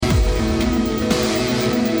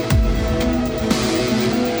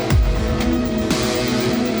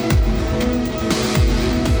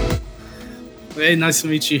Hey, nice to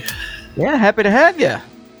meet you. Yeah, happy to have you.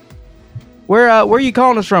 Where are you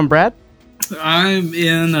calling us from, Brad? I'm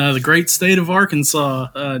in the great state of Arkansas,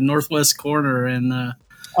 northwest corner, and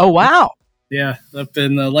oh wow, yeah, up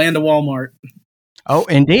in the land of Walmart. Oh,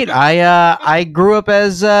 indeed. I grew up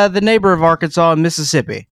as the neighbor of Arkansas in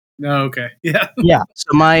Mississippi. Oh, okay, yeah, yeah.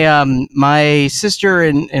 So my sister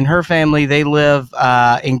and her family, they live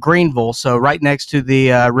in Greenville, so right next to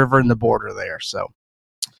the river and the border there. So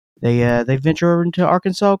they venture over into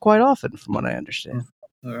Arkansas quite often, from what I understand.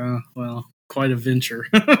 Well, quite a venture.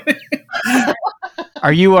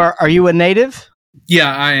 Are you a native?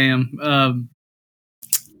 Yeah, I am.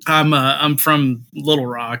 I'm from Little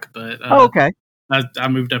Rock, but okay. I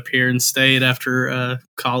moved up here and stayed after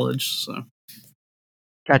college. So,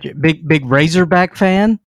 gotcha. Big Razorback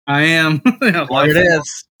fan. I am. There it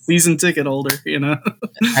is. Season ticket holder.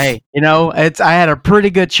 Hey, I had a pretty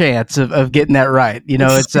good chance of getting that right.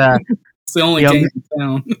 It's it's the only game in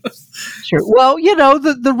town. Sure. Well,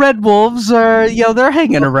 the Red Wolves are, they're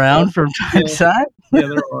hanging around from time to time. Yeah,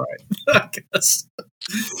 they're all right, I guess.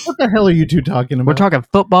 What the hell are you two talking about? We're talking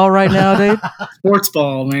football right now, dude. Sports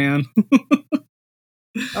ball, man.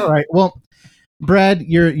 All right. Well, Brad,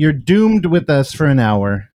 you're doomed with us for an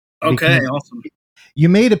hour. Okay, awesome. You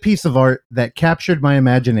made a piece of art that captured my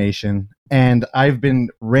imagination, and I've been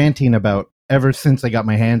ranting about ever since I got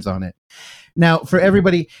my hands on it. Now, for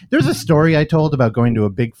everybody, there's a story I told about going to a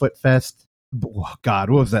Bigfoot fest. Oh, God,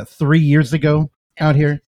 what was that, 3 years ago out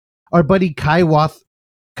here? Our buddy Kai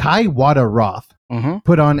Wada Roth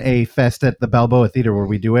put on a fest at the Balboa Theater where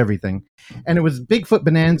we do everything. And it was Bigfoot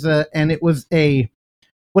Bonanza, and it was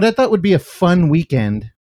what I thought would be a fun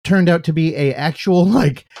weekend turned out to be a actual,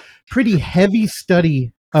 pretty heavy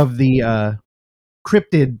study of the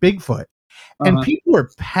cryptid Bigfoot. And people were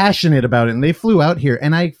passionate about it, and they flew out here,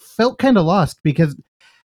 and I felt kind of lost because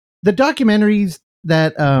the documentaries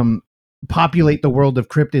that populate the world of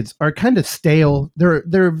cryptids are kind of stale.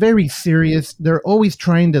 They're very serious. They're always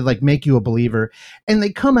trying to make you a believer, and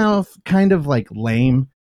they come out kind of lame.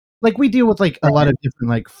 We deal with a lot of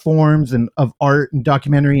different forms and of art and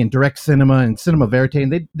documentary and direct cinema and cinema verite,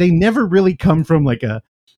 and they never really come from a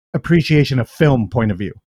appreciation of film point of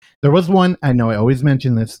view. There was one, I know I always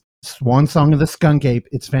mention this, Swan Song of the Skunk Ape.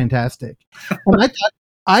 It's fantastic. And I thought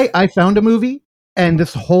I found a movie, and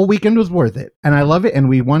this whole weekend was worth it, and I love it, and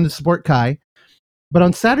we wanted to support Kai. But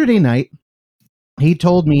on Saturday night, he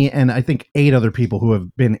told me, and I think 8 other people who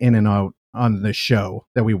have been in and out on the show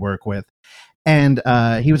that we work with, and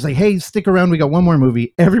he was like, hey, stick around, we got one more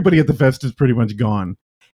movie. Everybody at the fest is pretty much gone,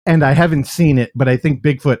 and I haven't seen it, but I think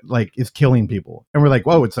Bigfoot is killing people. And we're like,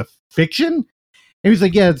 whoa, it's a fiction? And he was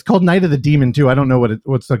like, yeah, it's called Night of the Demon too. I don't know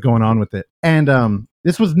what's going on with it. And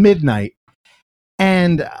this was midnight.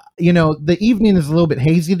 And, the evening is a little bit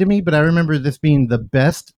hazy to me, but I remember this being the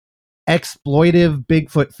best exploitive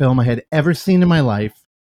Bigfoot film I had ever seen in my life.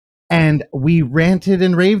 And we ranted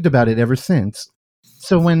and raved about it ever since.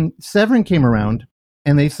 So when Severin came around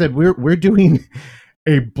and they said, we're doing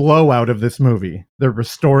a blowout of this movie. They're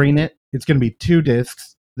restoring it. It's going to be 2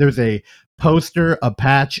 discs. There's a poster, a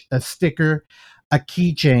patch, a sticker, a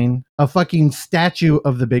keychain, a fucking statue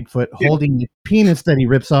of the Bigfoot holding a penis that he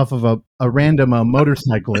rips off of a random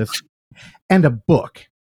motorcyclist, and a book.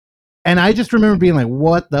 And I just remember being like,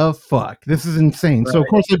 what the fuck? This is insane. Right. So, of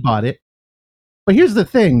course, I bought it. But here's the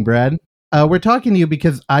thing, Brad. We're talking to you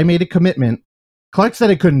because I made a commitment. Clark said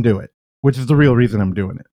I couldn't do it, which is the real reason I'm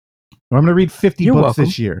doing it. I'm going to read 50 You're books welcome.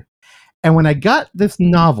 this year. And when I got this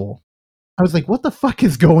novel, I was like, what the fuck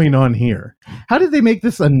is going on here? How did they make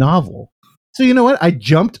this a novel? So you know what?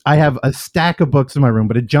 I have a stack of books in my room,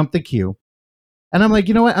 but it jumped the queue. And I'm like,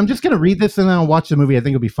 you know what? I'm just going to read this and then I'll watch the movie. I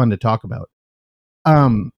think it'll be fun to talk about.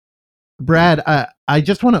 Brad, I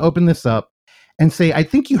just want to open this up and say, I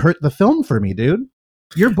think you hurt the film for me, dude.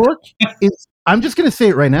 Your book is, I'm just going to say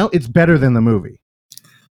it right now, it's better than the movie.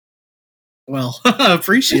 Well, I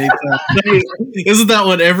appreciate that. Isn't that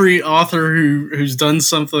what every author who's done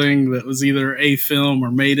something that was either a film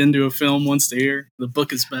or made into a film wants to hear? The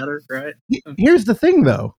book is better, right? Here's the thing,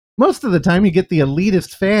 though. Most of the time you get the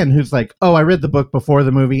elitist fan who's like, oh, I read the book before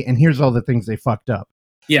the movie, and here's all the things they fucked up.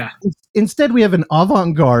 Yeah. Instead, we have an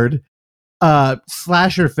avant-garde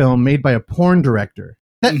slasher film made by a porn director.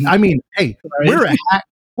 I mean, hey, right?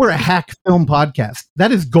 We're a hack film podcast.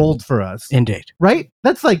 That is gold for us. Indeed. Right?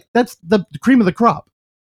 That's the cream of the crop.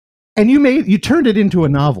 And you turned it into a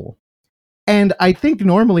novel. And I think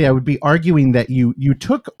normally I would be arguing that you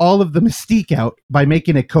took all of the mystique out by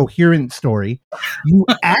making a coherent story. You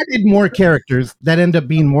added more characters that end up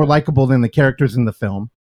being more likable than the characters in the film.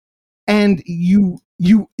 And you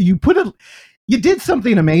did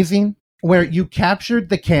something amazing. where you captured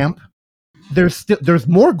the camp. There's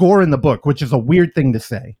more gore in the book, which is a weird thing to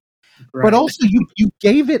say. Right. But also you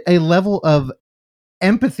gave it a level of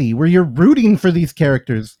empathy where you're rooting for these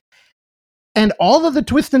characters. And all of the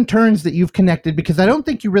twists and turns that you've connected, because I don't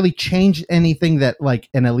think you really changed anything that like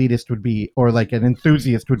an elitist would be or like an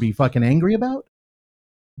enthusiast would be fucking angry about.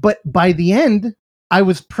 But by the end, I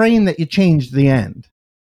was praying that you changed the end.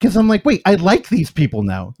 Because I'm like, wait, I like these people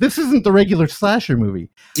now. This isn't the regular slasher movie.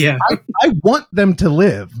 Yeah. I want them to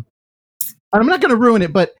live. I'm not going to ruin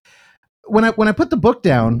it, but when I put the book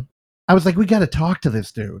down, I was like, we got to talk to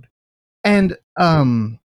this dude. And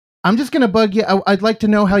I'm just going to bug you. I'd like to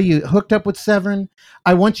know how you hooked up with Severin.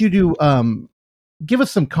 I want you to give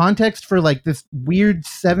us some context for like this weird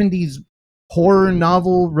 70s horror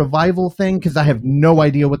novel revival thing, because I have no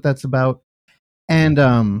idea what that's about.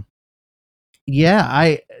 And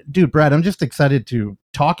yeah, dude, Brad, I'm just excited to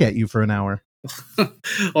talk at you for an hour.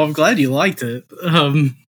 Well, I'm glad you liked it.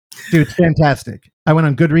 Dude, it's fantastic. I went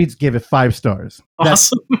on Goodreads, gave it 5 stars.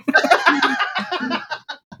 Awesome.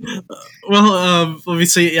 Well, let me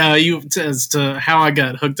see. As to how I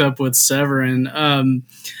got hooked up with Severin.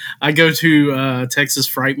 I go to Texas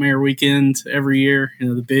Frightmare Weekend every year,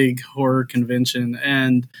 the big horror convention,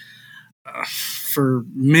 and for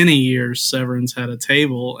many years, Severin's had a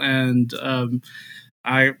table, and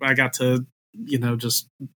I got to, just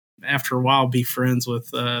after a while, be friends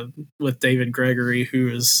with David Gregory, who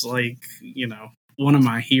is like, one of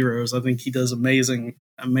my heroes. I think he does amazing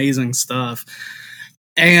stuff.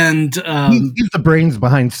 And he's the brains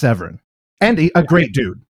behind Severin, and a great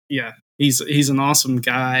dude. Yeah, he's an awesome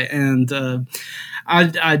guy, and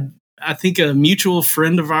I think a mutual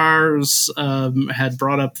friend of ours had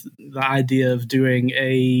brought up the idea of doing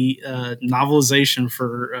a novelization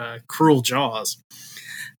for Cruel Jaws.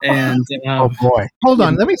 And oh boy, hold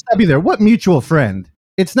on, let me stop you there. What mutual friend?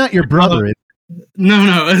 It's not your brother.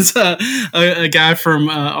 No, it's a guy from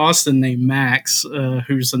Austin named Max,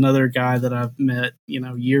 who's another guy that I've met,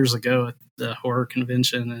 years ago at the horror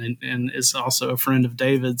convention, and is also a friend of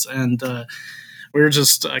David's. And we were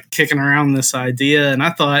just kicking around this idea, and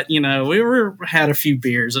I thought, had a few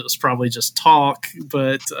beers. It was probably just talk,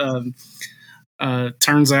 but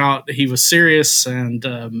turns out he was serious,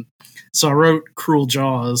 and so I wrote Cruel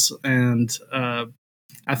Jaws, and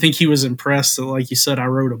I think he was impressed that, like you said, I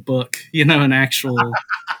wrote a book, an actual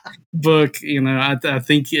book. I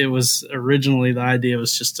think it was originally, the idea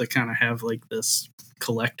was just to kind of have like this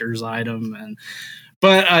collector's item,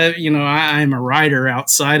 but I'm a writer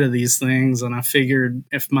outside of these things, and I figured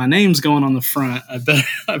if my name's going on the front, I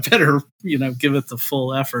better give it the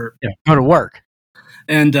full effort. Yeah, go to work.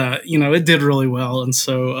 And, it did really well. And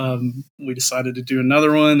so we decided to do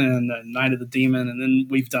another one, and Night of the Demon. And then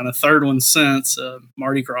we've done a third one since,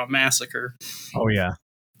 Mardi Gras Massacre. Oh, yeah.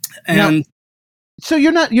 And now, so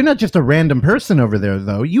you're not just a random person over there,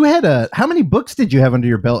 though. You had how many books did you have under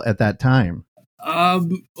your belt at that time?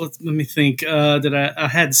 Let me think. I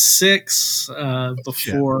had 6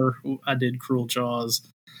 before I did Cruel Jaws.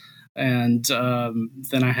 And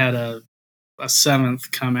then I had a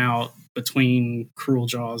 7th come out between Cruel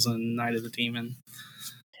Jaws and Night of the Demon.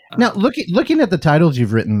 Now, looking at the titles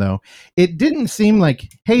you've written, though, it didn't seem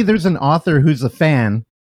like, hey, there's an author who's a fan.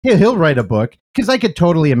 He'll write a book. Because I could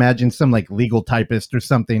totally imagine some like legal typist or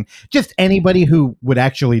something, just anybody who would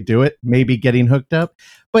actually do it, maybe getting hooked up.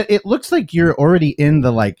 But it looks like you're already in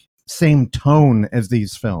the like same tone as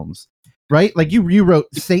these films, right? Like you wrote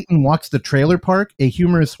Satan Walks the Trailer Park, a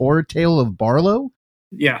humorous horror tale of Barlow.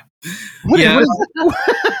 Yeah. What is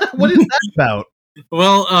that about?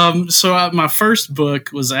 Well, so my first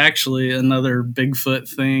book was actually another Bigfoot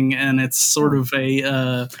thing, and it's sort of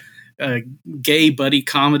a gay buddy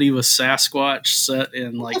comedy with Sasquatch set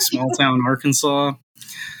in like small town Arkansas.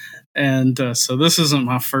 And so this isn't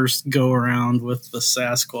my first go around with the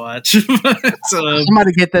Sasquatch. But,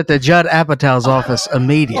 somebody get that to Judd Apatow's office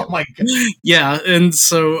immediately. Oh my God. Yeah, and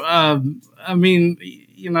so I mean,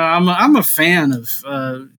 I'm a fan of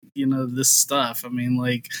this stuff. I mean,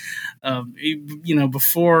 like,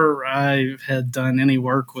 before I had done any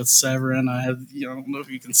work with Severin, I had, I don't know if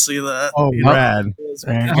you can see that. Oh, rad.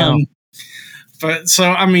 There you go. But so,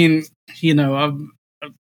 I mean,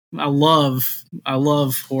 I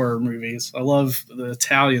love horror movies. I love the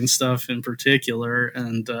Italian stuff in particular,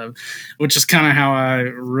 and which is kind of how I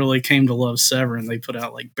really came to love Severin. They put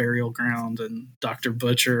out like Burial Ground and Dr.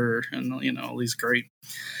 Butcher, and all these great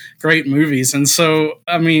movies. And so,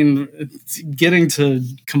 I mean, getting to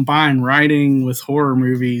combine writing with horror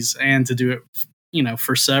movies and to do it,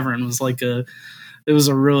 for Severin was like it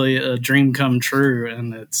was really a dream come true,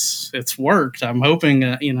 and it's worked. I'm hoping,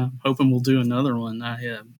 hoping we'll do another one.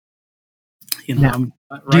 Now, I'm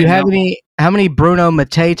do you have now, any? How many Bruno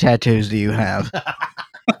Mattei tattoos do you have?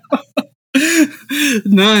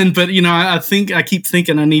 None, but I think I keep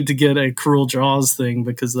thinking I need to get a Cruel Jaws thing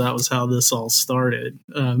because that was how this all started.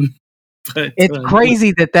 But It's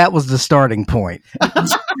crazy that was the starting point.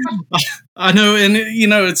 I know, and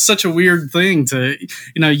it's such a weird thing to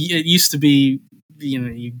it used to be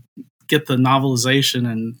you get the novelization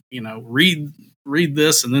and read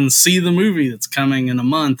this and then see the movie that's coming in a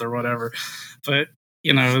month or whatever, but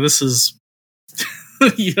this is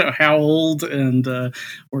how old, and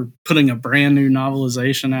we're putting a brand new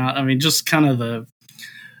novelization out. I mean, just kind of the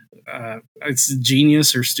it's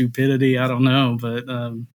genius or stupidity, I don't know, but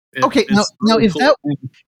okay, now is cool that thing.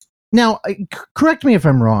 now? Correct me if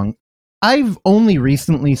I'm wrong. I've only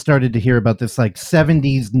recently started to hear about this like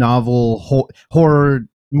 70s novel horror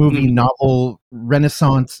movie novel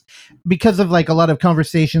renaissance because of like a lot of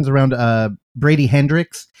conversations around Brady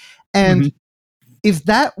Hendrix. And is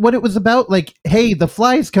that what it was about? Like, hey, The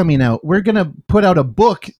Fly's coming out. We're going to put out a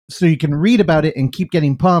book so you can read about it and keep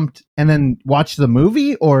getting pumped and then watch the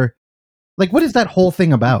movie? Or like, what is that whole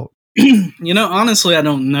thing about? Honestly, I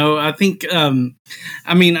don't know. I think,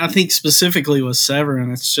 I think specifically with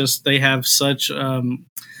Severin, it's just they have such a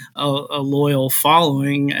loyal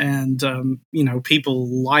following, and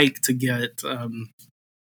people like to get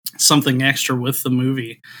something extra with the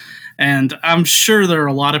movie. And I'm sure there are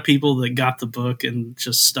a lot of people that got the book and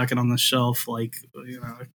just stuck it on the shelf, like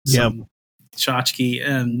some tchotchke,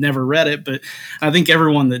 and never read it. But I think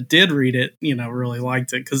everyone that did read it, really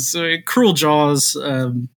liked it, because Cruel Jaws.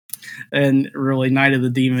 And really Night of the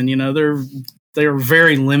Demon, they're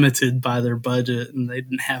very limited by their budget, and they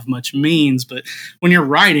didn't have much means. But when you're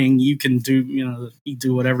writing, you can do you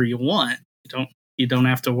do whatever you want. You don't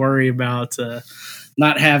have to worry about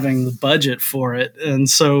not having the budget for it. And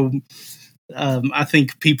so I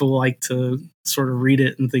think people like to sort of read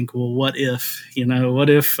it and think, well, what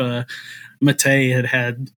if Mattei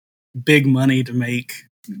had big money to make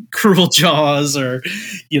Cruel Jaws, or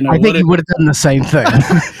I think he would have done the same thing.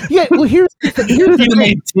 Yeah, well, here's he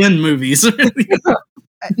made 10 movies.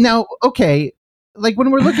 Now, okay, like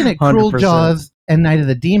when we're looking at Cruel 100%. Jaws and Night of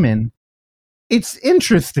the Demon, it's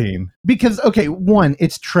interesting because, okay, one,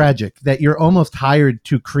 it's tragic that you're almost hired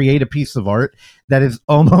to create a piece of art that is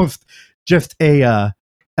almost just a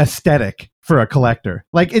aesthetic for a collector.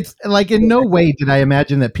 Like, it's like, in no way did I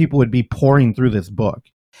imagine that people would be pouring through this book.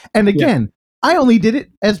 And again, I only did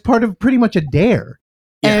it as part of pretty much a dare.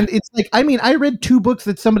 Yeah. And it's like, I mean, I read 2 books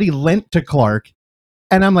that somebody lent to Clark,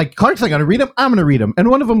 and I'm like, Clark's not going to read them. I'm going to read them.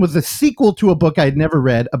 And one of them was a sequel to a book I'd never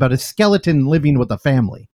read about a skeleton living with a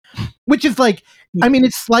family, which is like, I mean,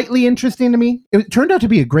 it's slightly interesting to me. It turned out to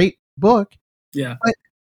be a great book. Yeah. But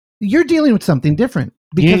you're dealing with something different.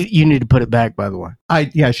 Because you need to put it back, by the way.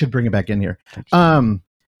 I should bring it back in here.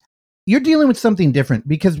 You're dealing with something different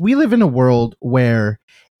because we live in a world where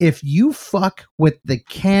if you fuck with the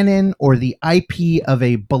canon or the IP of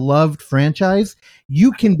a beloved franchise,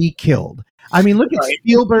 you can be killed. I mean, look at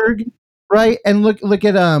Spielberg, right? And look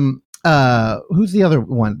at who's the other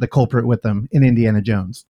one, the culprit with them in Indiana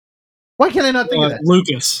Jones? Why can't I not think of that?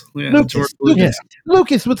 Lucas. Yeah, Lucas. Lucas.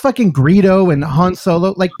 Lucas with fucking Greedo and Han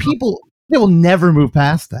Solo. Like, people, they will never move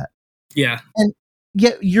past that. Yeah. And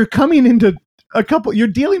yet you're coming into you're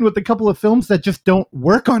dealing with a couple of films that just don't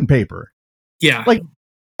work on paper. Yeah. Like,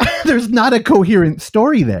 there's not a coherent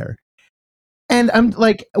story there. And I'm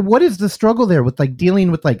like, what is the struggle there with like dealing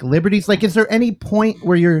with like liberties? Like, is there any point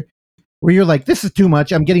where you're like, this is too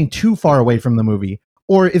much, I'm getting too far away from the movie?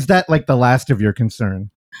 Or is that like the last of your concern?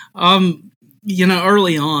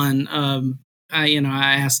 Early on, I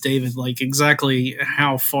asked David, like, exactly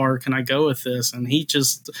how far can I go with this? And he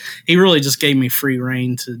really just gave me free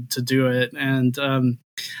rein to do it. And,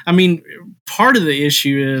 I mean, part of the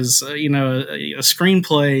issue is, a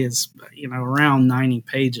screenplay is, around 90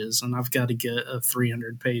 pages, and I've got to get a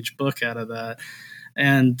 300-page book out of that.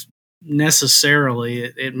 And necessarily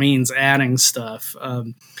it means adding stuff.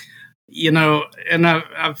 And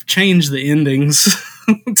I've changed the endings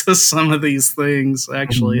to some of these things.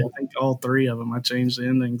 Actually, I think all 3 of them I changed the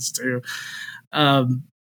endings to.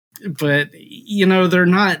 But they're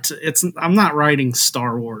not. I'm not writing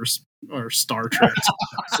Star Wars or Star Trek,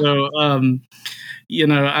 so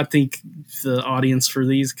I think the audience for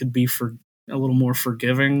these could be a little more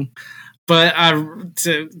forgiving. But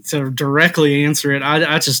to directly answer it,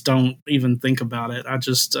 I just don't even think about it. I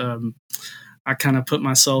just I kind of put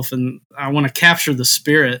myself in, I want to capture the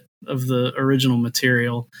spirit of the original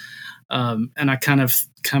material. And I kind of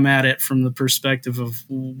come at it from the perspective of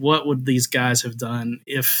what would these guys have done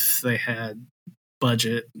if they had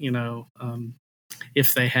budget,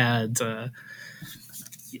 if they had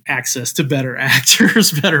access to better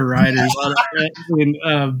actors, better writers.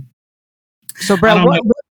 So, I Brad, don't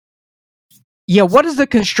know. what does the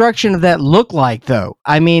construction of that look like, though?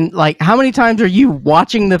 I mean, like, how many times are you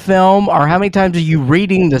watching the film, or how many times are you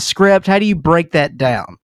reading the script? How do you break that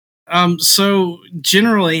down? So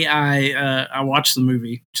generally, I watch the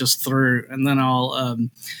movie just through, and then I'll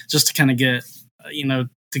just to kind of get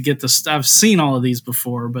to get the stuff. I've seen all of these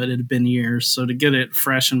before, but it had been years, so to get it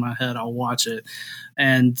fresh in my head, I'll watch it,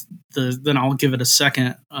 and then I'll give it a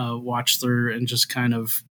second watch through, and just kind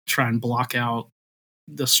of try and block out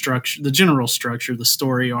the structure, the general structure, the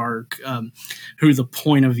story arc, who the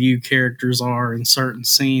point of view characters are in certain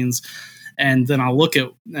scenes, and then I'll look at,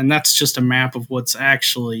 and that's just a map of what's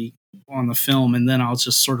actually on the film, and then I'll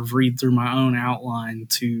just sort of read through my own outline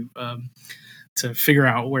to figure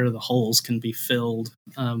out where the holes can be filled.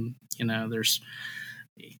 There's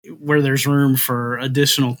where there's room for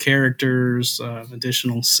additional characters,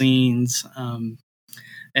 additional scenes.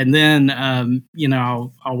 And then,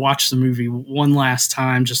 I'll watch the movie one last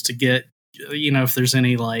time just to get, if there's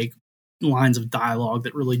any like lines of dialogue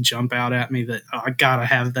that really jump out at me that I gotta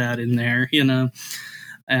have that in there,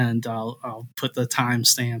 and I'll put the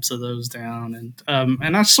timestamps of those down,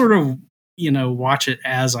 and I sort of, watch it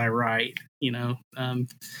as I write,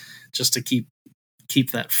 just to keep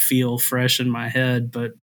that feel fresh in my head.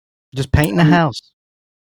 But just painting a house.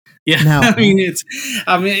 Yeah, now,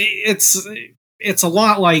 it's a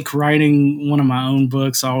lot like writing one of my own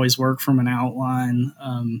books. I always work from an outline.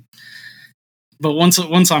 But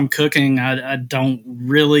once I'm cooking, I don't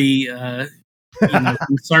really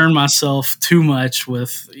concern myself too much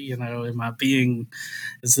with, am I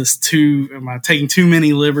taking too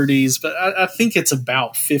many liberties? But I think it's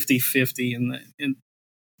about 50-50 in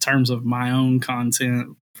terms of my own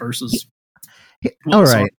content versus. All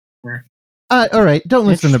right. All right, don't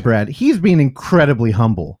listen to Brad. He's being incredibly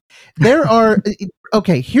humble. There are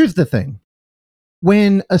okay. Here's the thing: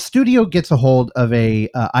 when a studio gets a hold of a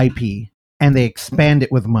IP and they expand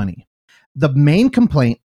it with money, the main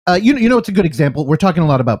complaint, it's a good example. We're talking a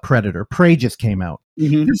lot about Predator. Prey just came out.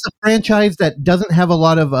 Mm-hmm. There's a franchise that doesn't have a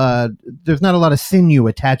lot of. There's not a lot of sinew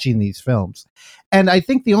attaching these films, and I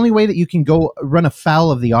think the only way that you can go run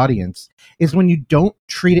afoul of the audience is when you don't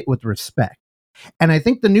treat it with respect. And I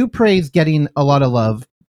think the new Prey is getting a lot of love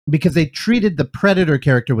because they treated the Predator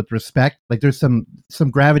character with respect. Like there's some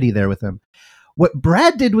gravity there with him. What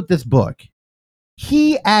Brad did with this book,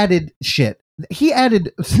 he added shit. He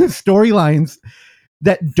added storylines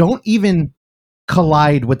that don't even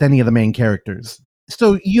collide with any of the main characters.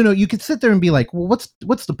 So, you could sit there and be like, well,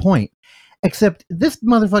 what's the point? Except this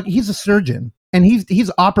motherfucker, he's a surgeon. And he's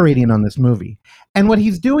operating on this movie. And what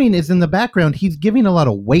he's doing is in the background, he's giving a lot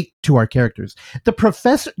of weight to our characters. The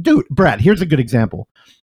professor, dude, Brad, here's a good example.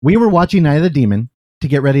 We were watching Night of the Demon to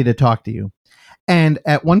get ready to talk to you. And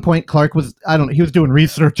at one point, Clark was, he was doing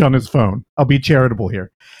research on his phone. I'll be charitable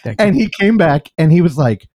here. And he came back and he was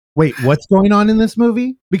like, wait, what's going on in this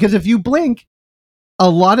movie? Because if you blink, a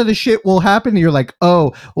lot of the shit will happen and you're like,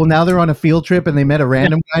 oh, well, now they're on a field trip and they met a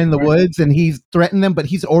random guy in the woods and he's threatened them, but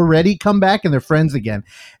he's already come back and they're friends again.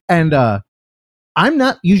 And I'm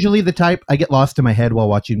not usually the type, I get lost in my head while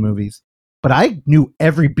watching movies, but I knew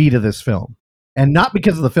every beat of this film. And not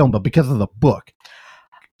because of the film, but because of the book.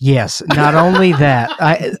 Yes, not only that.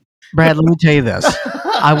 Brad, let me tell you this.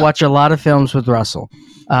 I watch a lot of films with Russell.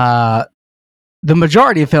 The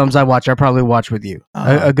majority of films I watch, I probably watch with you,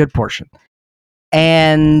 a good portion.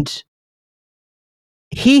 And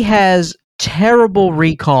he has terrible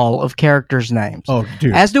recall of characters' names. Oh,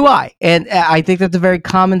 dude. As do I. And I think that's a very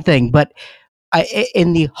common thing. But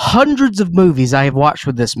in the hundreds of movies I have watched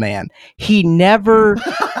with this man, he never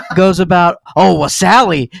goes about, oh, well,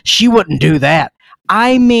 Sally, she wouldn't do that.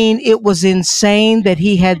 I mean, it was insane that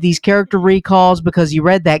he had these character recalls because he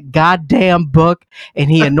read that goddamn book and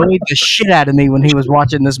he annoyed the shit out of me when he was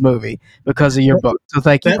watching this movie because of your book. So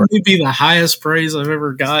thank you. That may be the highest praise I've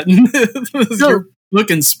ever gotten. Your book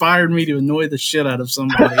inspired me to annoy the shit out of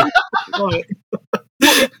somebody.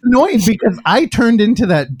 It's annoying because I turned into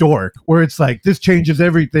that dork where it's like, this changes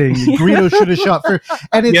everything. Greedo should have shot first.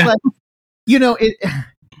 And it's like,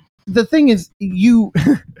 the thing is,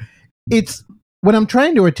 it's, what I'm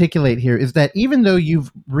trying to articulate here is that even though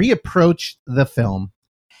you've reapproached the film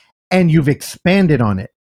and you've expanded on it,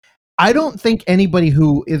 I don't think anybody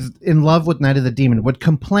who is in love with Night of the Demon would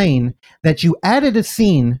complain that you added a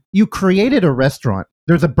scene, you created a restaurant,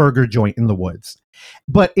 there's a burger joint in the woods.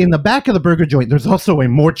 But in the back of the burger joint, there's also a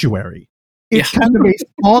mortuary. It's kind of a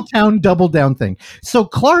small town double down thing. So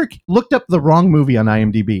Clark looked up the wrong movie on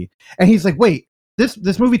IMDb. And he's like, wait,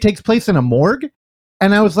 this movie takes place in a morgue?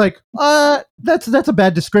 And I was like, that's a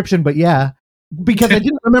bad description, but yeah, because I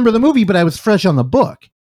didn't remember the movie, but I was fresh on the book.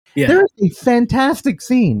 Yeah. There is a fantastic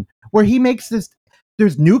scene where he makes this.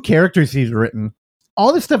 There's new characters he's written.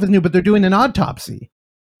 All this stuff is new, but they're doing an autopsy.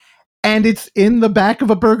 And it's in the back of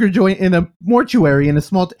a burger joint in a mortuary in a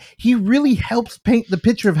small. He really helps paint the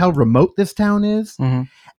picture of how remote this town is,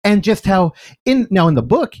 and just how in the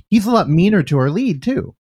book he's a lot meaner to our lead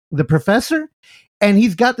too, the professor, and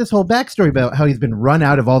he's got this whole backstory about how he's been run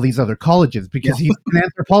out of all these other colleges because he's an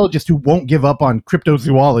anthropologist who won't give up on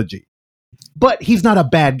cryptozoology. But he's not a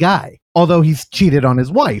bad guy, although he's cheated on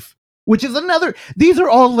his wife, which is another. These are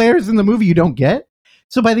all layers in the movie you don't get.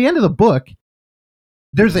 So by the end of the book,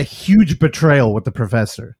 there's a huge betrayal with the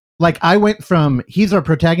professor. Like, I went from he's our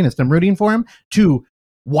protagonist, I'm rooting for him, to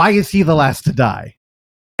why is he the last to die?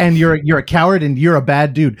 And you're a coward and you're a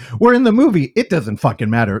bad dude. Where in the movie, it doesn't fucking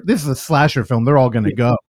matter. This is a slasher film. They're all going to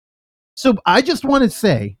go. So I just want to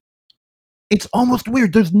say, it's almost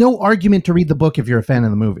weird. There's no argument to read the book if you're a fan of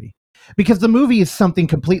the movie. Because the movie is something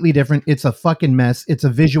completely different. It's a fucking mess. It's a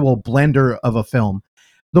visual blender of a film.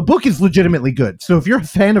 The book is legitimately good. So if you're a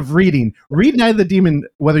fan of reading, read Night of the Demon,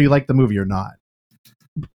 whether you like the movie or not.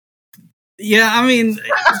 Yeah, I mean,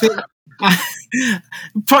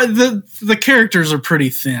 the characters are pretty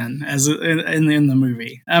thin as in the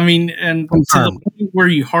movie. I mean, and to the point where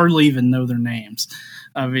you hardly even know their names.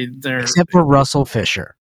 I mean, except for Russell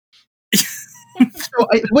Fisher. So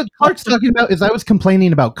what Clark's talking about is I was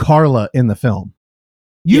complaining about Carla in the film.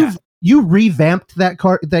 You revamped that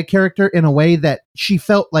character in a way that she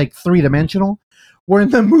felt like three-dimensional, where in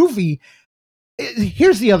the movie,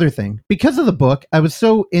 here's the other thing. Because of the book, I was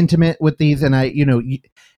so intimate with these, and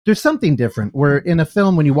there's something different where in a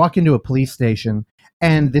film, when you walk into a police station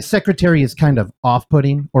and the secretary is kind of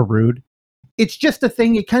off-putting or rude, it's just a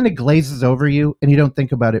thing. It kind of glazes over you and you don't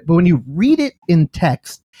think about it. But when you read it in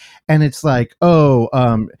text and it's like,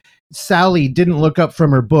 Sally didn't look up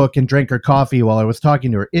from her book and drank her coffee while I was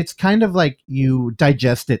talking to her, it's kind of like you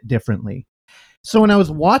digest it differently. So when I was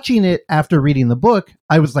watching it after reading the book,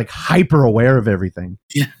 I was like hyper aware of everything.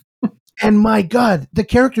 Yeah. And my God, the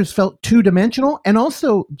characters felt two-dimensional, and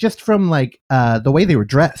also just from like the way they were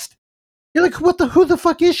dressed. You're like, who the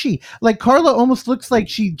fuck is she? Like, Carla almost looks like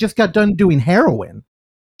she just got done doing heroin.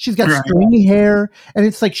 She's got stringy hair, and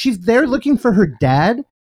it's like she's there looking for her dad,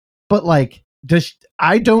 but like,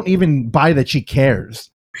 I don't even buy that she cares.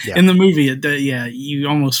 Yeah. In the movie, you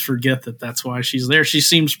almost forget that that's why she's there. She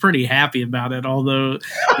seems pretty happy about it, although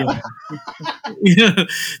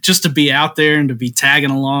just to be out there and to be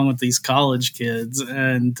tagging along with these college kids,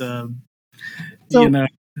 and I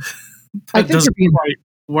think doesn't quite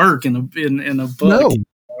work in a book. No.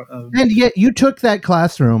 And yet you took that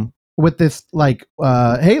classroom with this like,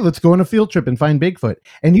 hey, let's go on a field trip and find Bigfoot,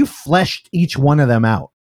 and you fleshed each one of them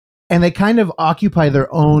out, and they kind of occupy their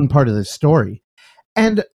own part of the story.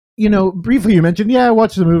 And, briefly you mentioned, I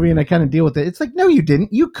watched the movie and I kind of deal with it. It's like, no, you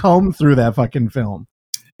didn't. You combed through that fucking film.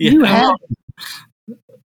 Yeah. You had.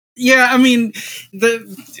 Yeah, I mean,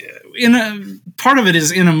 part of it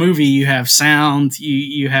is in a movie you have sound,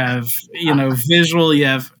 you have visual, you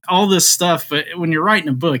have all this stuff, but when you're writing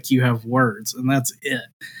a book, you have words, and that's it.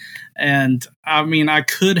 And I mean, I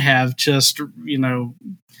could have just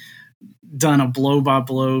done a blow by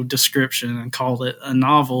blow description and called it a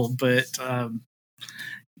novel, but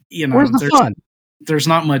where's the fun? There's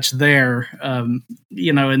not much there. In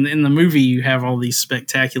the movie, you have all these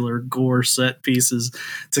spectacular gore set pieces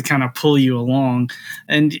to kind of pull you along.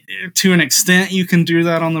 And to an extent, you can do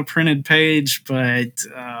that on the printed page, but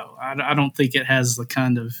I don't think it has the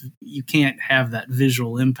kind of, you can't have that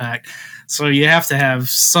visual impact. So you have to have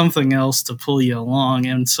something else to pull you along.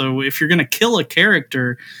 And so if you're going to kill a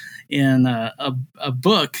character in a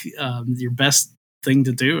book, your best thing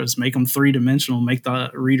to do is make them three-dimensional, make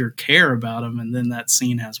the reader care about them, and then that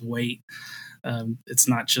scene has weight. It's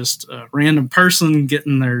not just a random person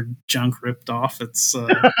getting their junk ripped off. It's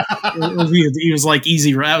he was like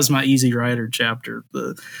that was my Easy Rider chapter,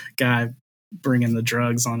 the guy bringing the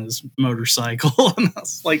drugs on his motorcycle, and I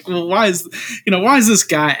was like, well, why is this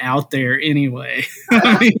guy out there anyway?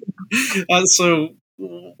 I mean, so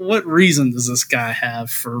what reason does this guy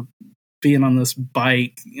have for being on this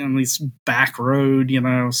bike on this back road,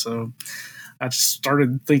 so I just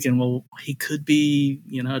started thinking, well, he could be,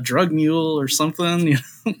 a drug mule or something,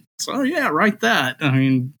 so yeah, write that. I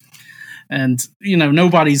mean, and,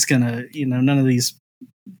 nobody's gonna, none of these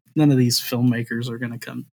filmmakers are gonna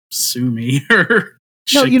come sue me or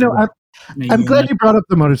no, I'm glad you brought up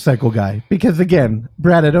the motorcycle guy, because again,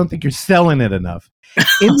 Brad, I don't think you're selling it enough.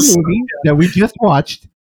 In the movie that we just watched,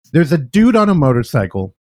 there's a dude on a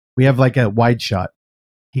motorcycle. We have like a wide shot.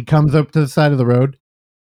 He comes up to the side of the road,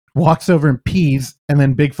 walks over and pees, and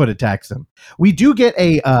then Bigfoot attacks him. We do get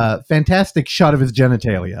a fantastic shot of his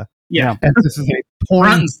genitalia. Yeah. And this is a Front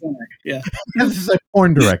porn. and center. Yeah. This is a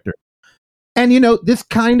porn director. And this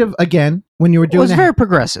kind of, again, when you were It doing was very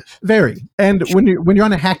progressive. very, and when you're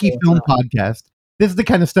on a hacky film podcast, this is the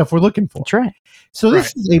kind of stuff we're looking for. That's right. So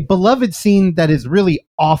this is a beloved scene that is really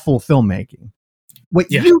awful filmmaking.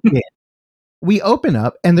 What you did, we open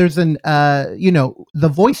up and there's an,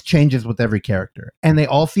 the voice changes with every character and they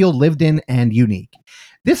all feel lived in and unique.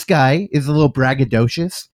 This guy is a little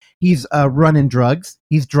braggadocious. He's running drugs.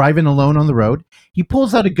 He's driving alone on the road. He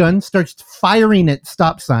pulls out a gun, starts firing at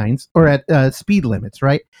stop signs or at speed limits,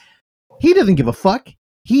 right? He doesn't give a fuck.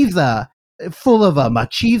 He's full of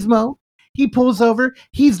machismo. He pulls over.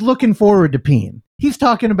 He's looking forward to peeing. He's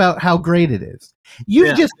talking about how great it is.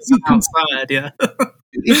 Outside, yeah.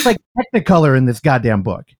 It's like Technicolor in this goddamn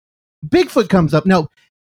book. Bigfoot comes up. No.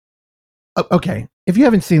 Okay. If you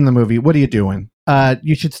haven't seen the movie, what are you doing?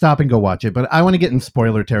 You should stop and go watch it. But I want to get in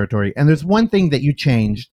spoiler territory. And there's one thing that you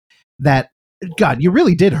changed that, God, you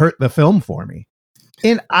really did hurt the film for me.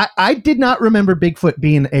 And I did not remember Bigfoot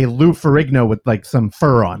being a Lou Ferrigno with like some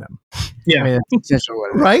fur on him. Yeah. I mean, that's essentially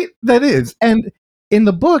what it is. Right? That is. And in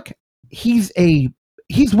the book, he's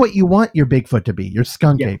what you want your Bigfoot to be, your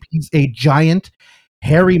skunk ape. He's a giant,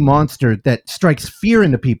 hairy monster that strikes fear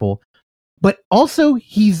into people, but also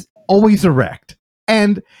he's always erect.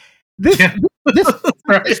 And this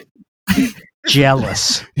right.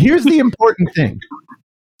 Jealous. Here's the important thing.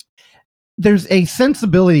 There's a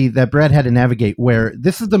sensibility that Brad had to navigate where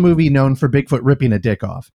this is the movie known for Bigfoot ripping a dick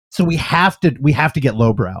off. So we have to get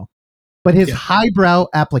lowbrow. But his highbrow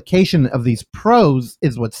application of these pros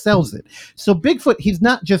is what sells it. So Bigfoot, he's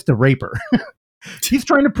not just a raper. He's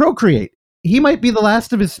trying to procreate. He might be the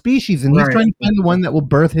last of his species, and he's trying to find the one that will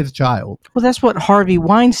birth his child. Well, that's what Harvey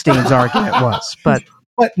Weinstein's argument was. But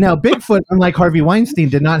now Bigfoot, unlike Harvey Weinstein,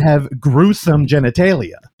 did not have gruesome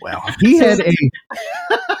genitalia. Well, he had a...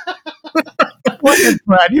 What is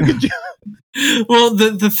Brad? You could... Well,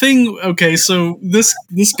 the thing, okay, so this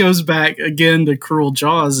goes back again to Cruel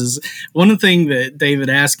Jaws. Is one thing that David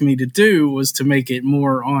asked me to do was to make it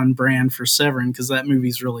more on brand for Severin, because that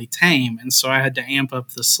movie's really tame, and so I had to amp up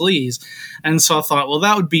the sleaze. And so I thought, well,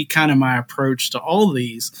 that would be kind of my approach to all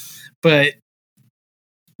these. But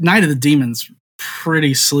Night of the Demon's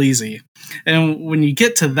pretty sleazy, and when you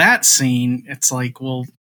get to that scene, it's like, well,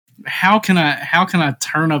 how can I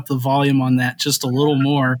turn up the volume on that just a little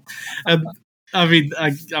more? I mean,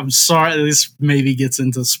 I'm sorry, this maybe gets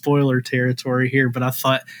into spoiler territory here, but I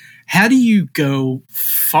thought, how do you go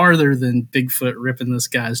farther than Bigfoot ripping this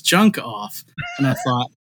guy's junk off? And I thought,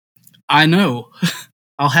 I know,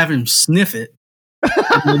 I'll have him sniff it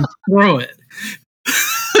and then throw it.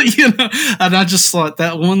 And I just thought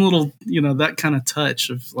that one little, that kind of touch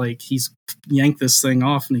of like, he's yanked this thing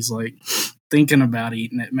off and he's like thinking about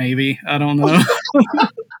eating it, maybe. I don't know.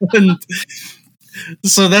 And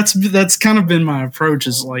so that's kind of been my approach,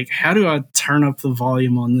 is like, how do I turn up the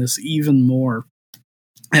volume on this even more?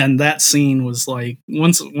 And that scene was like,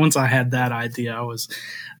 once I had that idea, I was,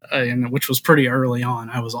 which was pretty early on,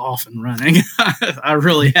 I was off and running. I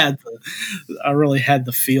really had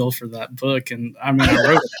the feel for that book, and I mean,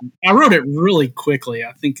 I wrote it really quickly.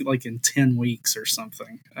 I think like in 10 weeks or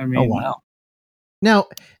something. I mean, oh wow. Now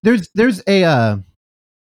there's a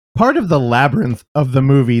part of the labyrinth of the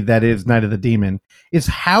movie that is Night of the Demon is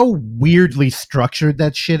how weirdly structured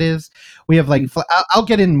that shit is. We have like, I'll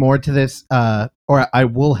get in more to this, or I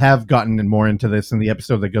will have gotten in more into this in the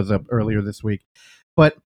episode that goes up earlier this week.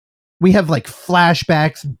 But we have like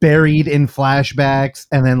flashbacks buried in flashbacks,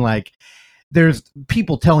 and then like there's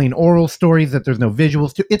people telling oral stories that there's no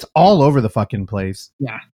visuals to. It's all over the fucking place.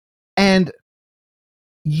 Yeah. And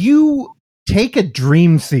you take a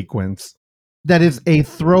dream sequence that is a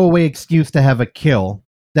throwaway excuse to have a kill.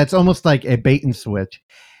 That's almost like a bait and switch.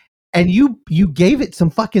 And you gave it some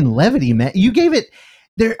fucking levity, man. You gave it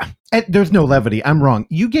there's no levity. I'm wrong.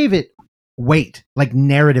 You gave it weight, like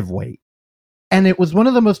narrative weight. And it was one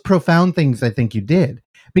of the most profound things I think you did,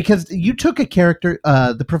 because you took a character,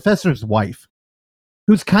 the professor's wife,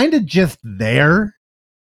 who's kind of just there,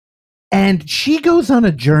 and she goes on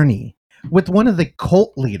a journey with one of the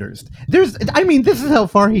cult leaders. This is how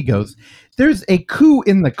far he goes. There's a coup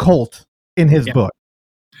in the cult in his book.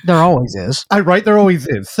 There always is. There always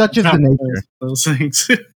is. Such is the nature. Those things.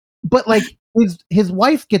 But like his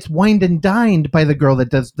wife gets wined and dined by the girl that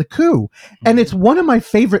does the coup. And it's one of my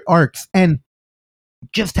favorite arcs. And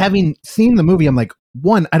just having seen the movie, I'm like,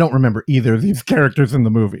 one, I don't remember either of these characters in the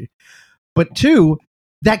movie. But two,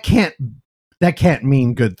 that can't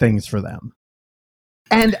mean good things for them.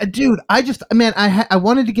 And dude, I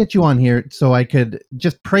wanted to get you on here so I could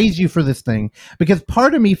just praise you for this thing, because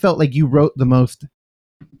part of me felt like you wrote the most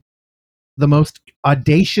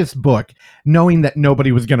audacious book, knowing that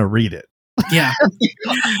nobody was going to read it. Yeah.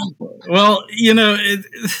 Well,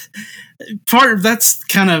 part of that's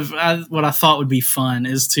kind of what I thought would be fun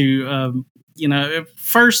is to, at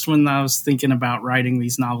first when I was thinking about writing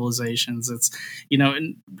these novelizations, it's,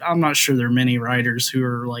 and I'm not sure there are many writers who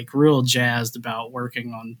are like real jazzed about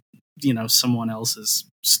working on, someone else's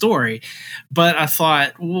story. But I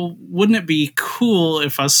thought, well, wouldn't it be cool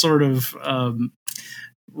if I sort of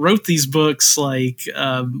wrote these books like,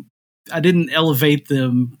 I didn't elevate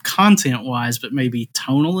them content wise, but maybe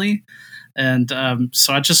tonally. And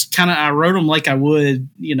so I just I wrote them like I would,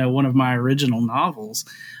 one of my original novels.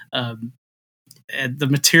 And the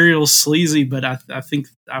material's sleazy, but I think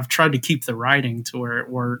I've tried to keep the writing to where it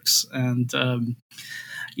works. And, and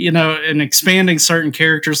expanding certain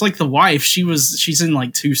characters, like the wife, she's in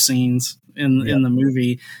like 2 scenes in the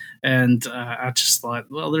movie. And I just thought,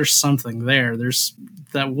 well, there's something there. There's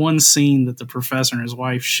that one scene that the professor and his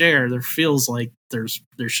wife share. There feels like there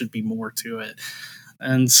should be more to it.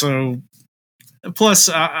 And so, plus,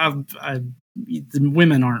 the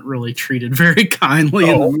women aren't really treated very kindly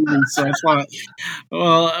in the movie. So I thought,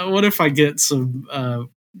 well, what if I get some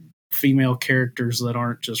female characters that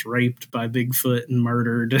aren't just raped by Bigfoot and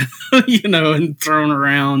murdered, and thrown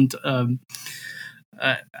around?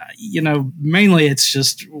 Mainly it's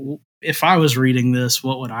just, if I was reading this,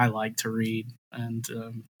 what would I like to read? And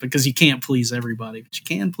because you can't please everybody, but you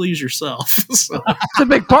can please yourself. So. It's a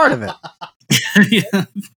big part of it. Yeah.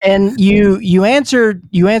 And you answered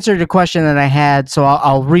a question that I had, so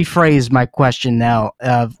I'll rephrase my question now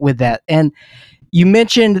with that. And you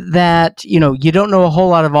mentioned that you don't know a whole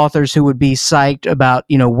lot of authors who would be psyched about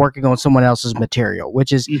working on someone else's material,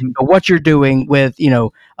 which is what you're doing with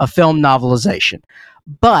a film novelization.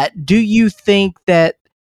 But do you think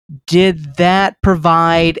did that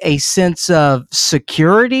provide a sense of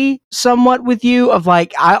security somewhat with you, of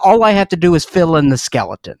like, all I have to do is fill in the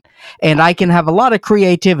skeleton and I can have a lot of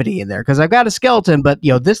creativity in there because I've got a skeleton, but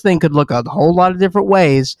this thing could look a whole lot of different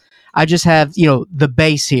ways. I just have the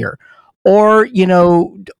base here. Or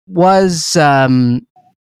was it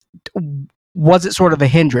sort of a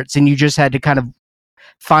hindrance and you just had to kind of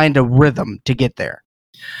find a rhythm to get there?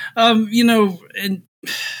 And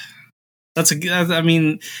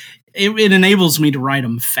it enables me to write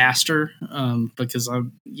them faster because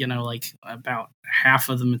I'm, like about half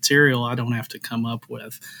of the material I don't have to come up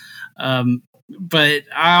with. But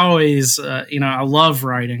I always, I love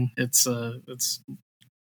writing. It's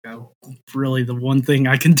really the one thing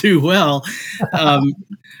I can do well.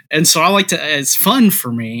 And so I like to, it's fun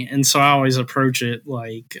for me. And so I always approach it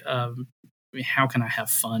like, how can I have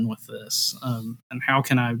fun with this? And how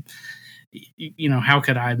can I, how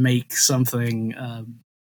could I make something,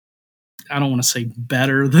 I don't want to say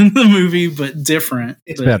better than the movie, but different.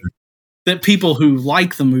 It's better. That people who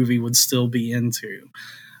like the movie would still be into.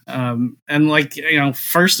 And like,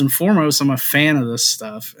 first and foremost, I'm a fan of this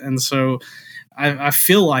stuff. And so I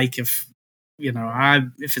feel like if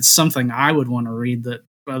it's something I would want to read, that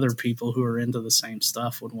other people who are into the same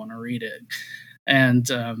stuff would want to read it. And,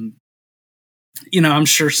 I'm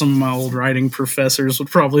sure some of my old writing professors would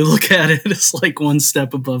probably look at it as like one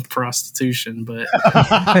step above prostitution, but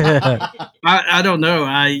I don't know.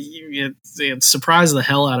 It surprised the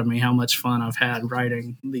hell out of me how much fun I've had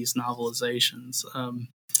writing these novelizations.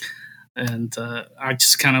 And I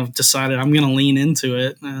just kind of decided I'm going to lean into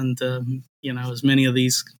it. And, as many of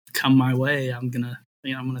these come my way, I'm going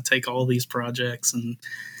to take all these projects, and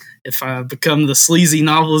if I become the sleazy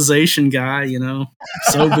novelization guy,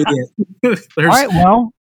 so be it. All right,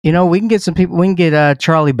 well, we can get some people. We can get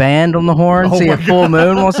Charlie Band on the horn. See if Full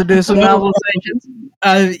Moon wants to do some novelizations.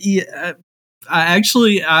 Yeah,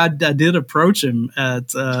 I did approach him at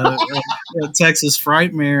Texas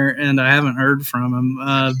Frightmare, and I haven't heard from him.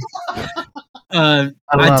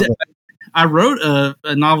 I wrote a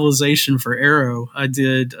novelization for Arrow. I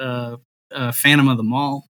did Phantom of the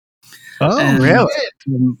Mall. Oh, and really?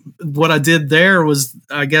 What I did there was,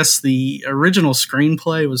 I guess the original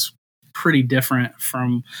screenplay was pretty different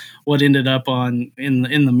from what ended up in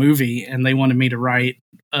the movie, and they wanted me to write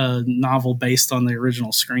a novel based on the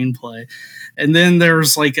original screenplay. And then there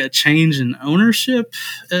was like a change in ownership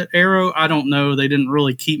at Arrow. I don't know. They didn't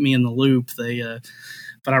really keep me in the loop.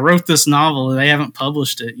 But I wrote this novel and they haven't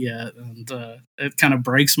published it yet. And it kind of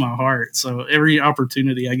breaks my heart. So every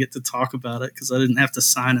opportunity I get to talk about it, because I didn't have to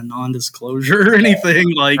sign a non-disclosure or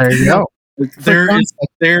anything. Like,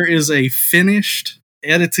 there is a finished,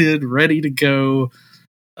 edited, ready to go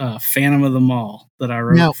Phantom of the Mall that I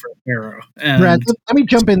wrote Now, for Arrow. Brad, And let me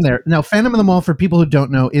jump in there. Now, Phantom of the Mall, for people who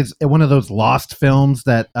don't know, is one of those lost films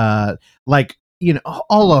that, like, you know,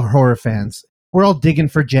 all our horror fans, we're all digging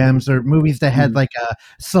for gems or movies that had like a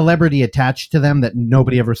celebrity attached to them that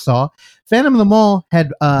nobody ever saw. Phantom of the Mall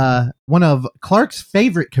had one of Clark's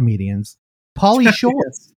favorite comedians, Pauly Shore,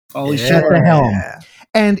 yes, Pauly at Shore. the helm.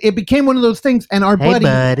 And it became one of those things. And our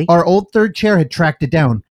buddy, our old third chair, had tracked it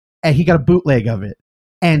down, and he got a bootleg of it.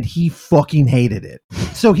 And he fucking hated it.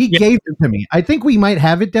 So he gave it to me. I think we might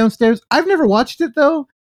have it downstairs. I've never watched it, though.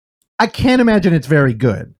 I can't imagine it's very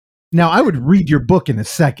good. Now, I would read your book in a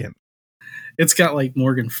second. It's got like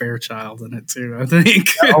Morgan Fairchild in it, too, I think.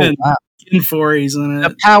 Oh, wow. Ken Foree's in it.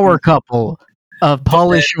 The power couple of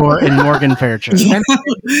Pauly Shore and Morgan Fairchild.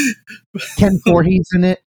 Ken Voorhees in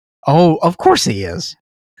it. Oh, of course he is.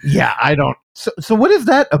 Yeah, I don't. So what is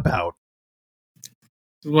that about?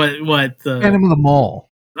 What the Phantom of the Mall.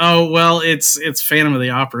 Oh, well, it's Phantom of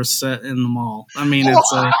the Opera set in the mall. I mean, it's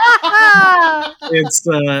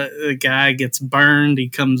the guy gets burned, he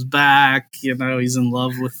comes back, you know, he's in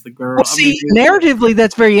love with the girl. Well, see, narratively,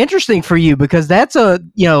 that's very interesting for you because that's a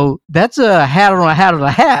hat on a hat on a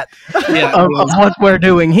hat of what we're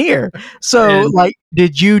doing here. So, like,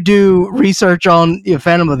 did you do research on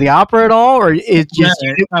Phantom of the Opera at all, or it's just?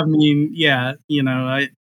 I mean, yeah, you know,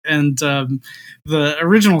 the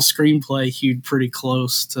original screenplay hewed pretty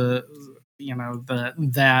close to, you know,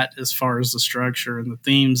 that as far as the structure and the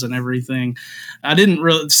themes and everything. I didn't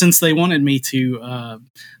really, since they wanted me to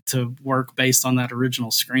work based on that original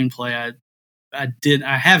screenplay.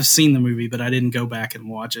 I have seen the movie, but I didn't go back and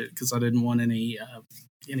watch it because I didn't want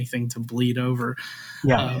anything to bleed over.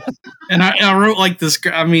 Yeah, and I wrote like this.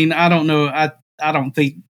 I mean, I don't know. I don't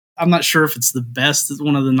think. I'm not sure if it's the best. It's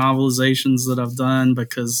one of the novelizations that I've done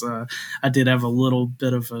because I did have a little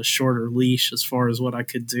bit of a shorter leash as far as what I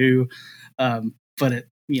could do. But it,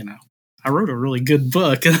 you know, I wrote a really good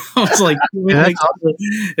book, and I was like,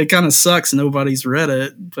 it kind of sucks nobody's read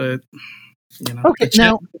it, but you know, okay,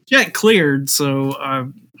 now check cleared. So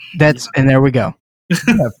and there we go.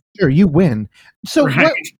 Yeah, sure, you win. So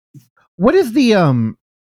right. What is the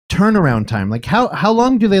turnaround time? Like how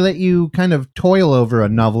long do they let you kind of toil over a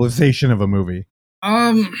novelization of a movie?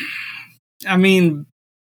 I mean,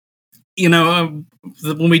 you know,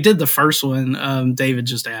 when we did the first one, David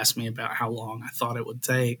just asked me about how long I thought it would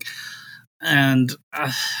take, and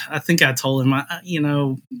I think I told him, you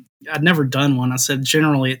know, I'd never done one. I said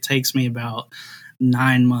generally it takes me about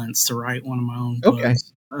 9 months to write one of my own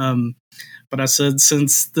books. But I said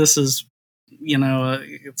since this is, you know,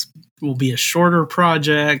 will be a shorter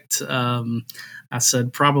project. I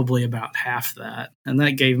said probably about half that, and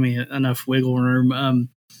that gave me enough wiggle room.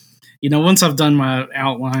 You know, once I've done my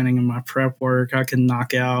outlining and my prep work, I can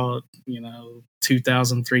knock out, you know,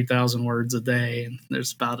 2,000, 3,000 words a day, and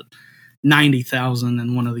there's about 90,000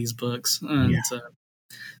 in one of these books. And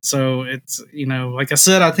so it's, you know, like I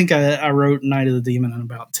said, I think I wrote Night of the Demon in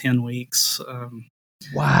about 10 weeks.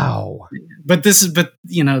 Wow. But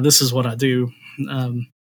you know, this is what I do.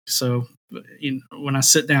 So, you know, when I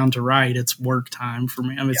sit down to write, it's work time for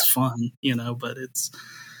me. I mean, it's fun, you know, but it's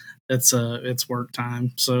work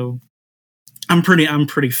time. So I'm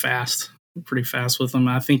pretty fast with them.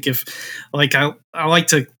 I think if, like, I like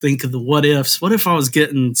to think of the what ifs. What if I was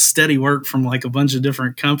getting steady work from like a bunch of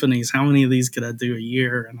different companies? How many of these could I do a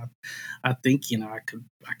year? And I think, you know, I could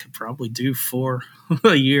probably do 4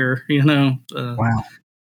 a year, you know. Wow.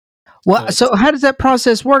 Well, so how does that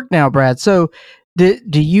process work now, Brad? So do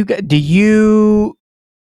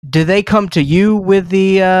they come to you with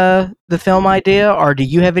the film idea, or do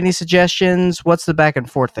you have any suggestions? What's the back and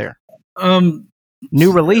forth there?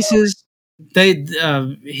 New releases.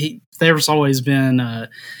 There's always been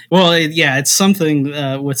it's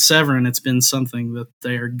something with Severin. It's been something that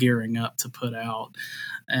they're gearing up to put out,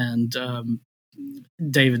 and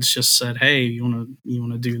David's just said, "Hey, you want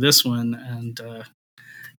to do this one?" And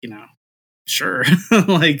you know, sure.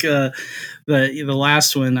 Like the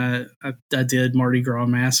last one I did, Mardi Gras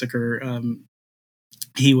Massacre.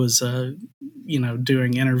 He was you know,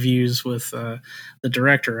 doing interviews with the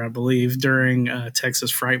director, I believe, during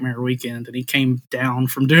Texas Frightmare Weekend, and he came down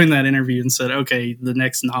from doing that interview and said, "Okay, the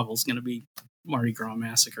next novel is going to be Mardi Gras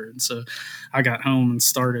Massacre." And so I got home and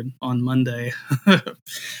started on Monday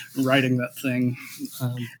writing that thing.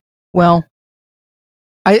 Well,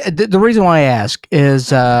 the reason why I ask is,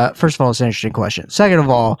 first of all, it's an interesting question. Second of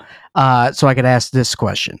all, so I could ask this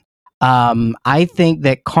question. I think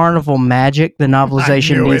that Carnival Magic, the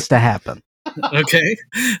novelization, needs to happen. Okay.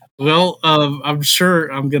 Well, I'm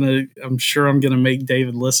sure I'm gonna make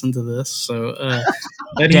David listen to this. So,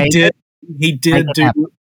 that he did do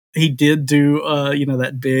he did do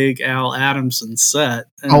that big Al Adamson set.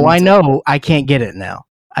 And I know. I can't get it now.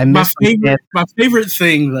 I my missed my favorite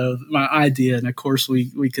thing, though, my idea, and of course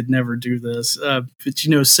we could never do this,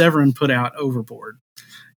 but Severin put out Overboard.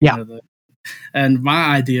 Yeah. And my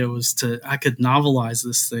idea was I could novelize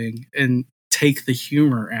this thing and take the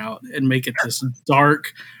humor out and make it this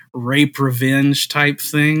dark rape revenge type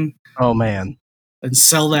thing. Oh man. And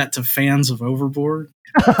sell that to fans of Overboard.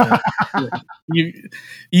 But,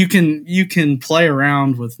 you can play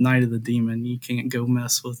around with Night of the Demon. You can't go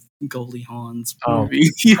mess with Goldie Hawn's movie.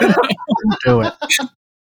 Do it.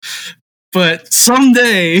 But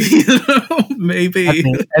someday, maybe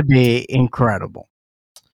that'd be incredible.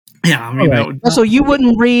 Yeah, I mean, that would. So you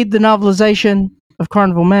wouldn't read the novelization of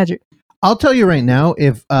Carnival Magic? I'll tell you right now,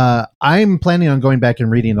 if I'm planning on going back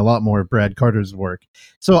and reading a lot more of Brad Carter's work.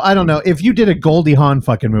 So I don't know, if you did a Goldie Hawn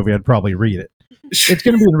fucking movie, I'd probably read it. It's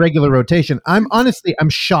going to be in regular rotation. I'm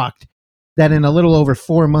shocked that in a little over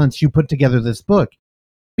 4 months you put together this book.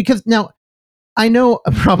 Because now, I know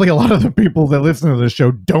probably a lot of the people that listen to this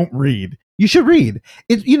show don't read. You should read.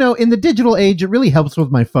 It, in the digital age, it really helps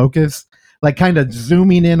with my focus, like kind of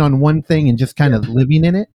zooming in on one thing and just kind of living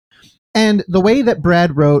in it. And the way that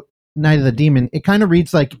Brad wrote Night of the Demon, it kind of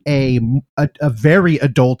reads like a very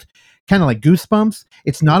adult, kind of like Goosebumps.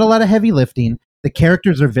 It's not a lot of heavy lifting. The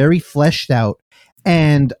characters are very fleshed out,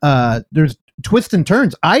 and there's twists and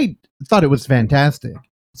turns. I thought it was fantastic.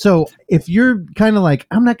 So if you're kind of like,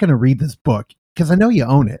 I'm not going to read this book because I know you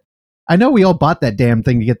own it. I know we all bought that damn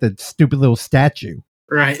thing to get the stupid little statue.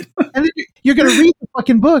 Right. And then you're going to read the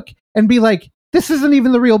fucking book and be like, this isn't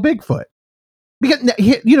even the real Bigfoot. Because,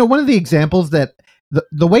 one of the examples that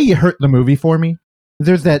the way you hurt the movie for me,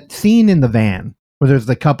 there's that scene in the van where there's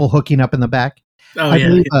the couple hooking up in the back. Oh, I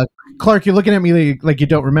believe, Clark, you're looking at me like you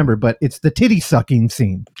don't remember, but it's the titty sucking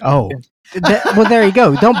scene. Oh. Well, there you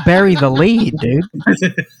go. Don't bury the lead, dude.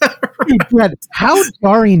 Dude, Brad, how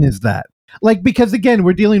jarring is that? Like, because again,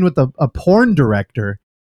 we're dealing with a porn director.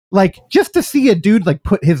 Like, just to see a dude like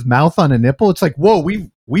put his mouth on a nipple, it's like, whoa,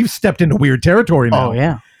 we've stepped into weird territory now. Oh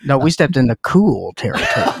yeah. No, we stepped into cool territory.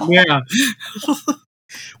 Yeah.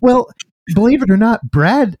 Well, believe it or not,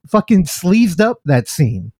 Brad fucking sleazed up that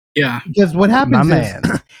scene. Yeah. Because what happens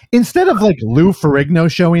is, instead of like Lou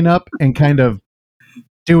Ferrigno showing up and kind of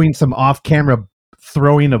doing some off-camera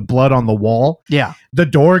throwing of blood on the wall, yeah, the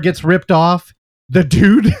door gets ripped off. The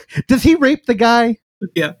dude, does he rape the guy?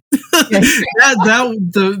 Yeah.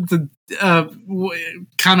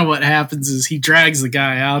 Kind of what happens is he drags the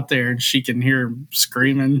guy out there and she can hear him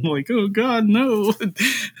screaming like, oh God, no.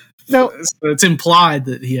 So it's implied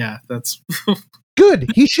that, that's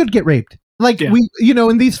good. He should get raped. Like we,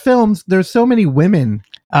 in these films, there's so many women.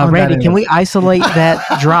 Randy, can we isolate that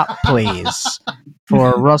drop, please,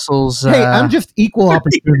 for Russell's? Hey, I'm just equal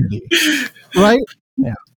opportunity, right?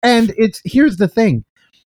 Yeah. And here's the thing.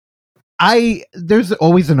 There's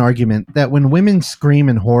always an argument that when women scream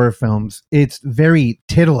in horror films, it's very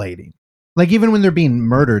titillating. Like even when they're being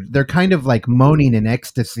murdered, they're kind of like moaning in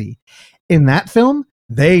ecstasy. In that film,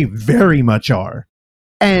 they very much are.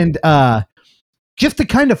 And just to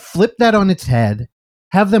kind of flip that on its head,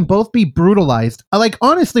 have them both be brutalized. Like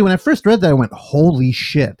honestly, when I first read that, I went, holy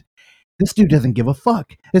shit. This dude doesn't give a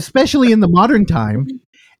fuck. Especially in the modern time.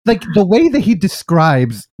 Like the way that he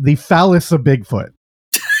describes the phallus of Bigfoot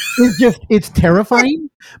is it's terrifying.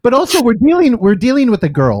 But also we're dealing with a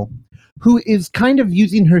girl who is kind of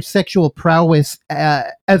using her sexual prowess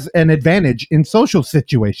as an advantage in social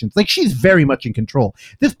situations. Like she's very much in control.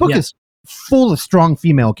 This book is full of strong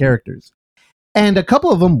female characters. And a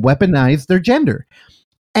couple of them weaponize their gender.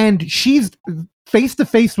 And she's face to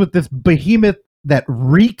face with this behemoth that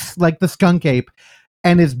reeks like the skunk ape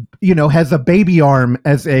and is, has a baby arm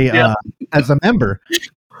as a member.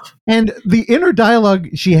 And the inner dialogue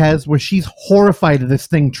she has where she's horrified of this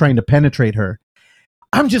thing trying to penetrate her.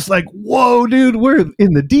 I'm just like, whoa, dude, we're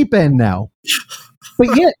in the deep end now.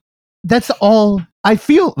 But yet, that's all. I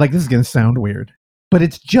feel like this is going to sound weird, but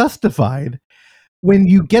it's justified when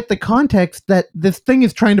you get the context that this thing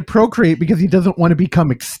is trying to procreate because he doesn't want to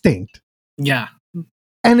become extinct. Yeah.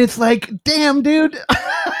 And it's like, damn, dude.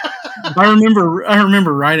 I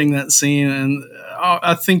remember writing that scene, and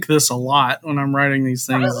I think this a lot when I'm writing these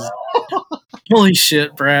things. Holy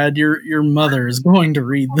shit, Brad, your mother is going to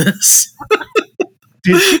read this.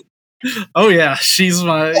 Did she? Oh yeah, she's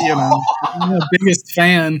my biggest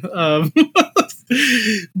fan. But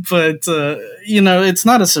it's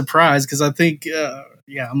not a surprise because I think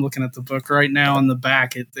I'm looking at the book right now. On the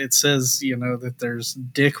back, it says that there's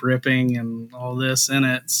dick ripping and all this in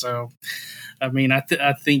it. So, I mean, I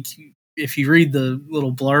think if you read the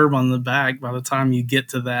little blurb on the back, by the time you get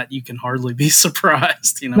to that, you can hardly be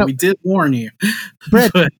surprised. No. We did warn you.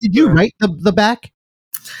 Brett, did you write the back?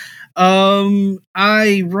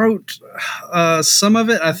 I wrote some of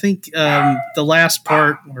it. I think the last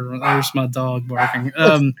part where there's my dog barking.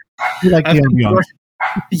 You like the ambiance.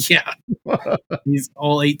 Yeah, he's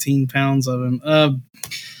all 18 pounds of him.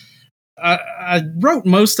 I wrote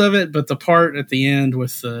most of it, but the part at the end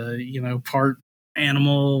with the part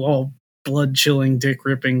animal, all blood chilling, dick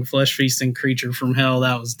ripping, flesh feasting creature from hell,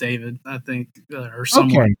 that was David, I think, or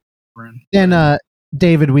someone. Okay. Then,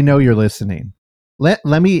 David, we know you're listening. Let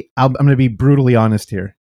me. I'm going to be brutally honest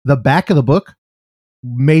here. The back of the book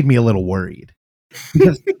made me a little worried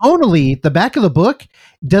because tonally, the back of the book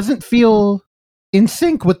doesn't feel in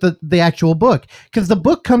sync with the actual book, because the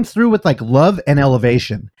book comes through with like love and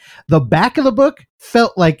elevation. The back of the book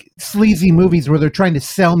felt like sleazy movies where they're trying to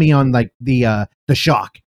sell me on like the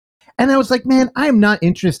shock. And I was like, man, I'm not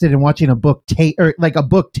interested in watching a book take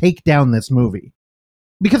down this movie,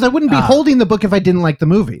 because I wouldn't be holding the book if I didn't like the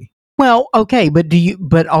movie. Well, okay,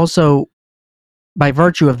 but also by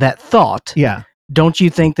virtue of that thought, yeah, don't you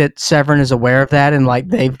think that Severin is aware of that and like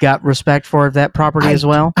they've got respect for that property as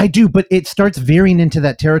well? I do, but it starts veering into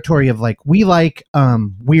that territory of like, we like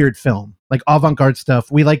weird film, like avant-garde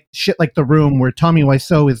stuff. We like shit like The Room, where Tommy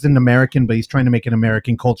Wiseau is an American, but he's trying to make an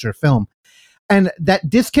American culture film. And that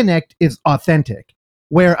disconnect is authentic,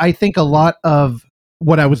 where I think a lot of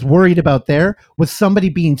what I was worried about there was somebody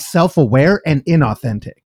being self-aware and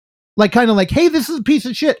inauthentic. Like, kind of like, hey, this is a piece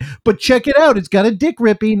of shit, but check it out, it's got a dick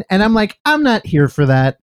ripping. And I'm like, I'm not here for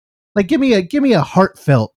that. Like, give me a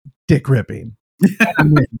heartfelt dick ripping. I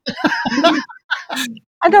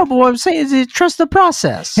know, but what I'm saying is trust the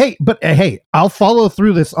process. Hey, I'll follow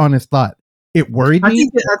through this honest thought. It worried me.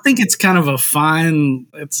 I think it's kind of a fine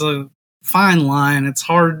line. It's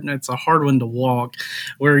hard. It's a hard one to walk,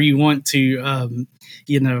 where you want to,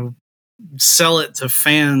 sell it to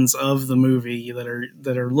fans of the movie that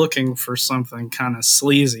are looking for something kind of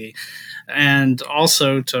sleazy, and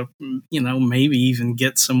also to maybe even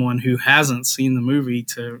get someone who hasn't seen the movie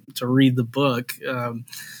to read the book.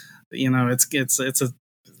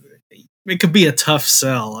 It could be a tough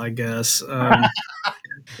sell, I guess.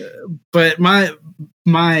 But my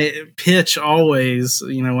pitch always,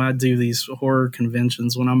 when I do these horror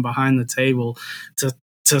conventions, when I'm behind the table,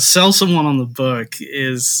 to sell someone on the book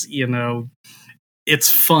is, it's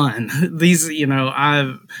fun. These,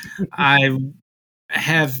 I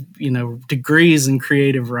have, degrees in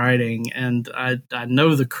creative writing, and I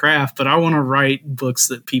know the craft, but I want to write books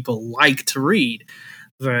that people like to read,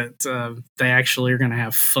 that they actually are going to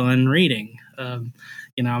have fun reading. I'm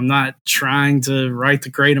not trying to write the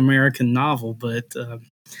great American novel, but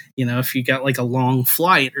if you got like a long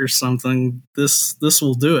flight or something, this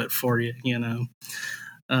will do it for you.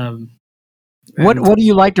 What do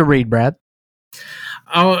you like to read, Brad?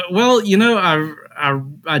 Oh, well,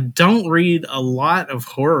 I don't read a lot of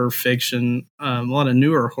horror fiction, a lot of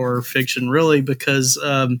newer horror fiction, really, because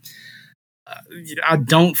I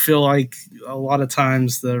don't feel like a lot of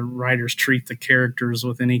times the writers treat the characters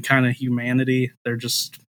with any kind of humanity. They're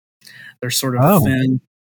sort of thin.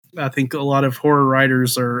 I think a lot of horror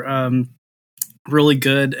writers are really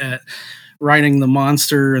good at writing the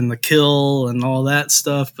monster and the kill and all that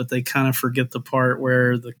stuff, but they kind of forget the part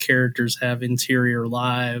where the characters have interior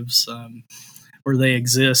lives, where they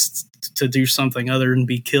exist to do something other than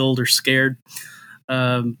be killed or scared.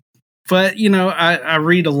 But I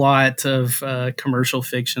read a lot of commercial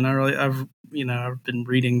fiction. I've been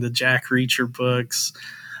reading the Jack Reacher books.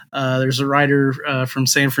 There's a writer from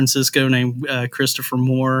San Francisco named Christopher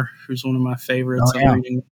Moore, who's one of my favorites. I'm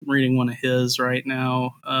reading one of his right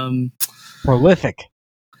now. Prolific.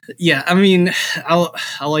 Yeah, I mean,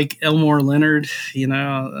 I like Elmore Leonard.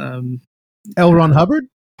 L. Ron Hubbard.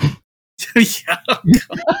 Yeah,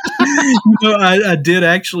 I did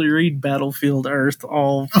actually read Battlefield Earth,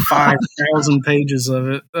 all 5,000 pages of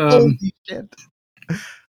it. Holy shit!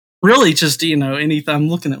 Really, just anything. I'm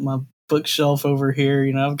looking at my bookshelf over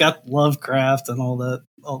here. I've got Lovecraft and all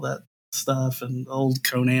that stuff, and old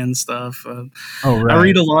Conan stuff. Right. I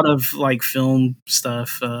read a lot of like film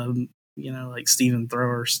stuff. Like Stephen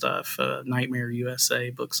Thrower stuff, Nightmare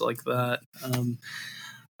USA, books like that.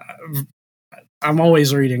 I'm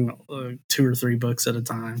always reading 2 or 3 books at a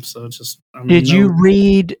time. So Did you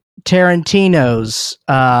read Tarantino's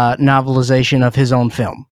novelization of his own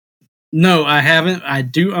film? No, I haven't. I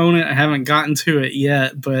do own it. I haven't gotten to it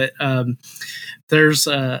yet, but there's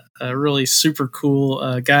a really super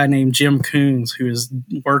cool guy named Jim Coons who is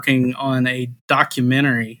working on a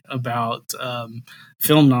documentary about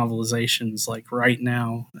film novelizations like right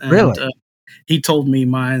now. And, Really? he told me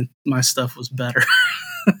my stuff was better.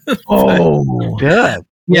 Oh, good.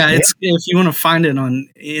 Yeah, it's if you want to find it on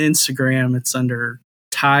Instagram, it's under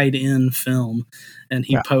Tied In Film, and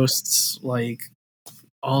he posts like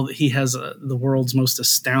he has the world's most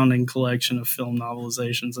astounding collection of film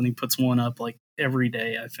novelizations, and he puts one up like every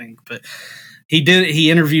day, I think. But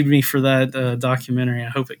he interviewed me for that documentary. I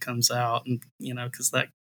hope it comes out, and because that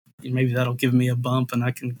maybe that'll give me a bump, and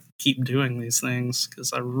I can keep doing these things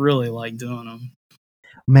because I really like doing them.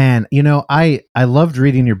 Man, I loved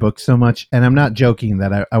reading your book so much, and I'm not joking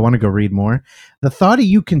that I want to go read more. The thought of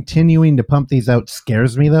you continuing to pump these out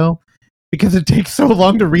scares me, though, because it takes so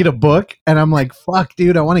long to read a book, and I'm like, fuck,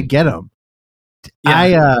 dude, I want to get them.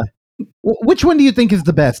 Yeah. Which one do you think is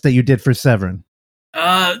the best that you did for Severin?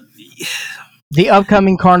 The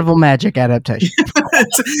upcoming Carnival Magic adaptation.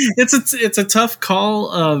 it's a tough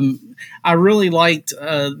call. I really liked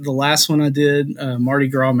the last one I did, Mardi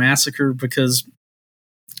Gras Massacre, because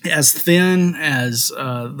as thin as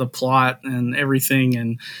the plot and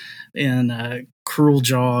everything and Cruel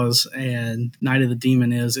Jaws and Night of the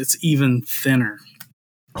Demon is, it's even thinner.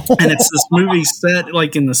 And it's this movie set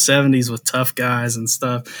like in the 70s with tough guys and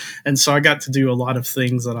stuff. And so I got to do a lot of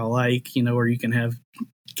things that I like, where you can have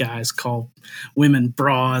guys call women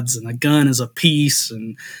broads and a gun is a piece,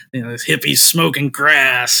 and hippies smoking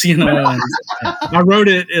grass, and I wrote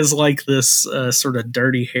it as like this sort of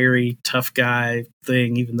dirty, hairy, tough guy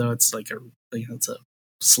thing, even though it's like it's a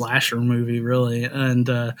slasher movie really. And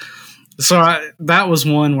so that was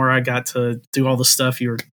one where I got to do all the stuff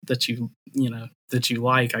that you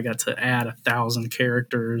like. I got to add 1,000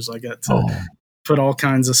 characters. I got to put all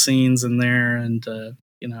kinds of scenes in there, and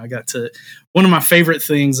I got to one of my favorite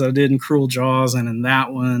things I did in Cruel Jaws and in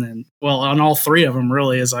that one, and well, on all three of them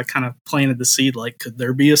really, is I kind of planted the seed like, could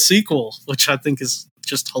there be a sequel? Which I think is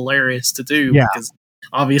just hilarious to do, because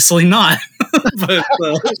obviously not. But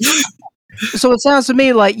so it sounds to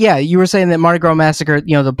me like, you were saying that Mardi Gras Massacre,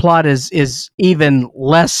 the plot is even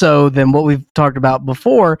less so than what we've talked about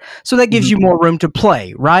before. So that gives you more room to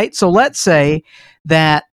play, right? So let's say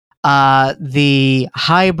that the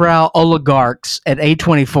highbrow oligarchs at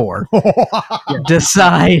A24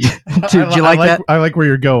 decide to. Do you like that? I like where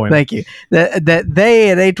you're going. Thank you. That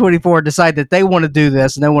they at A24 decide that they want to do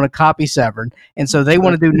this and they want to copy Severin, and so they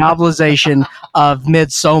want to do novelization of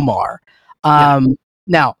Midsommar.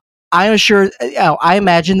 Now, I'm sure. I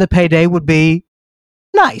imagine the payday would be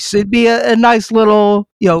nice. It'd be a nice little,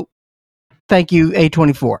 thank you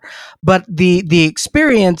A24. But the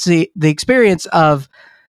experience of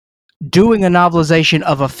doing a novelization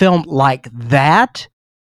of a film like that,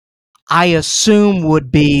 I assume would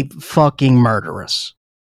be fucking murderous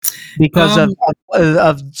because of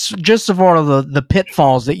just of all of the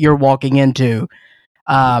pitfalls that you're walking into.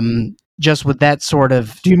 Just with that sort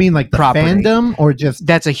of. Do you mean like the property. Fandom, or just?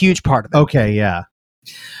 That's a huge part of it. Okay, yeah.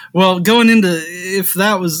 Well, if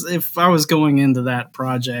I was going into that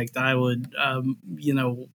project, I would,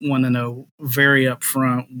 want to know very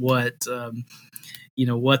upfront what,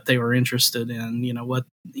 what they were interested in, what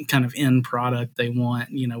kind of end product they want,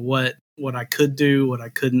 what I could do, what I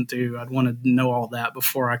couldn't do. I'd want to know all that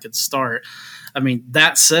before I could start. I mean,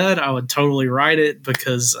 that said, I would totally write it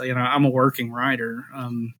because, I'm a working writer.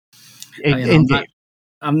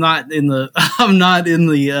 I'm not in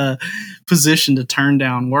the position to turn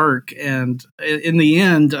down work, and in the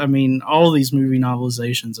end, I mean, all these movie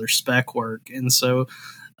novelizations are spec work, and so,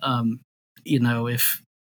 if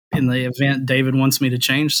in the event David wants me to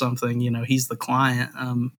change something, he's the client.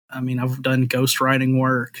 I mean, I've done ghostwriting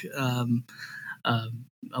work, a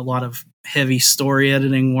lot of heavy story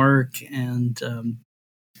editing work, and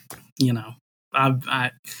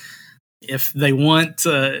if they want,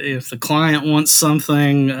 if the client wants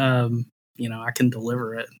something, I can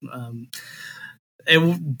deliver it.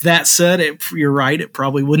 That said, you're right. It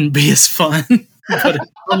probably wouldn't be as fun,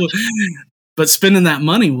 but spending that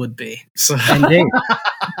money would be. So,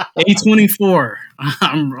 A24,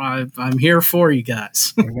 I'm here for you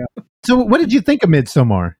guys. So, what did you think of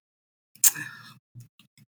Midsommar?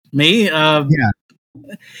 Me? I'm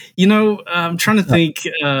trying to think.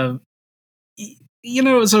 It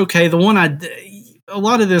was okay. The one a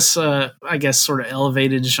lot of this, I guess, sort of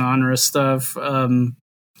elevated genre stuff.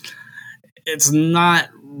 It's not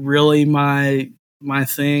really my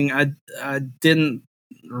thing. I didn't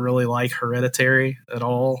really like Hereditary at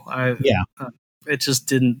all. It just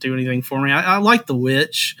didn't do anything for me. I like The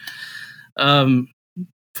Witch, Um,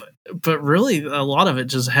 but really, a lot of it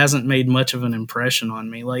just hasn't made much of an impression on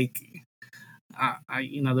me. Like,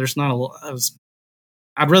 there's not a lot.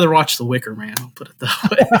 I'd rather watch The Wicker Man. I'll put it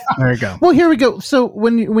that way. There you go. Well, here we go. So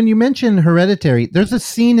when you mention Hereditary, there's a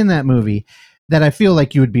scene in that movie that I feel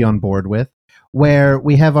like you would be on board with, where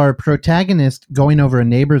we have our protagonist going over a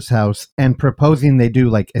neighbor's house and proposing they do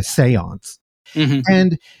like a seance. Mhm.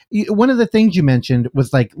 And one of the things you mentioned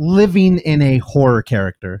was like living in a horror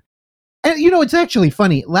character. And it's actually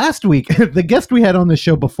funny. Last week, the guest we had on the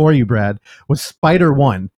show before you, Brad, was Spider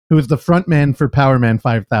One, who was the frontman for Power Man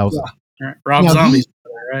 5000. Right. Rob Now, Zombie's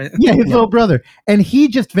brother, right? Yeah, his little brother. And he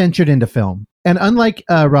just ventured into film. And unlike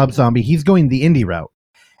Rob Zombie, he's going the indie route.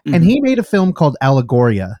 And he made a film called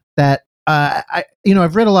Allegoria that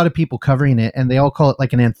I've read a lot of people covering it, and they all call it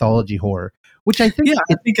like an anthology horror, which I think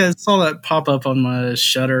I think I saw that pop up on my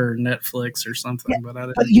Shudder or Netflix or something, but I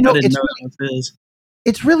didn't know what it is.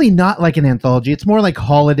 It's really not like an anthology. It's more like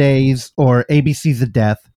Holidays or ABC's of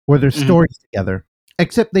Death, where there's stories together,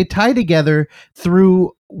 except they tie together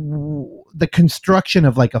through the construction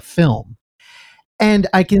of like a film. And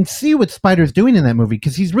I can see what Spider's doing in that movie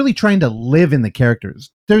because he's really trying to live in the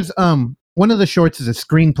characters. There's one of the shorts is a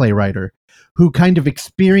screenplay writer who kind of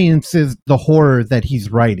experiences the horror that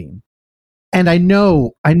he's writing. And I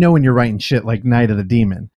know when you're writing shit like Night of the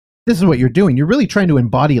Demon, this is what you're doing. You're really trying to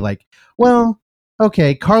embody like, well,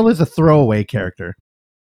 okay, Carla's a throwaway character.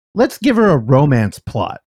 Let's give her a romance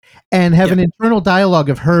plot and have an internal dialogue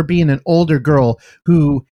of her being an older girl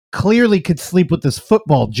who clearly could sleep with this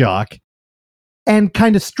football jock and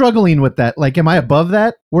kind of struggling with that. Like, am I above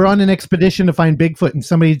that? We're on an expedition to find Bigfoot and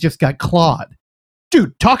somebody just got clawed.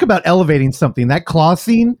 Dude, talk about elevating something. That claw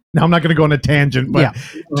scene. Now, I'm not going to go on a tangent, but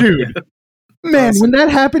dude. Man, when that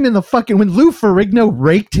happened when Lou Ferrigno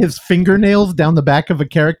raked his fingernails down the back of a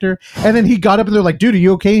character, and then he got up and they're like, dude, are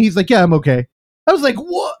you okay? And he's like, yeah, I'm okay. I was like,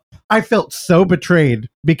 what? I felt so betrayed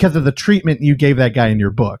because of the treatment you gave that guy in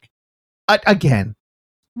your book. Again,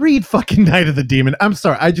 read fucking Night of the Demon. I'm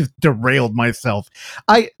sorry, I just derailed myself.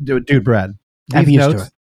 Dude, Brad, I'm these used to notes,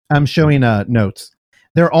 it. I'm showing notes.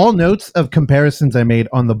 They're all notes of comparisons I made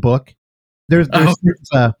on the book. There's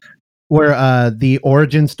where the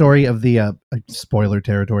origin story of the spoiler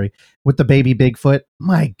territory with the baby Bigfoot.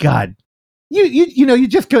 My God, you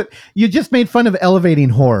just made fun of elevating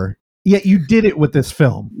horror, yet you did it with this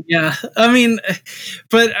film. Yeah, I mean,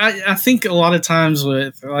 but I think a lot of times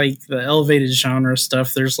with like the elevated genre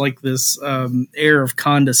stuff, there's like this air of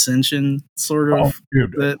condescension sort of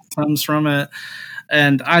that comes from it.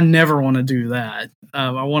 And I never want to do that.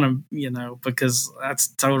 I want to, because that's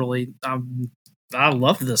totally, I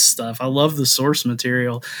love this stuff. I love the source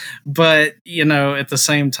material, but at the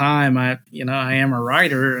same time, I am a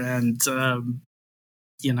writer, and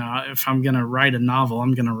if I'm gonna write a novel,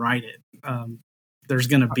 I'm gonna write it. There's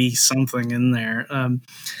gonna be something in there,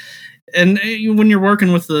 and when you're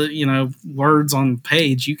working with the words on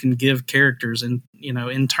page, you can give characters and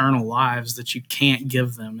internal lives that you can't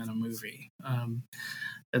give them in a movie,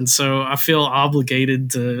 and so I feel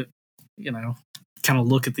obligated to kind of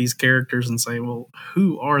look at these characters and say, well,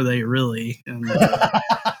 who are they really? And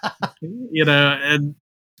and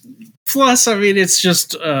plus, I mean, it's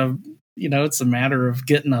just it's a matter of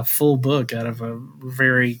getting a full book out of a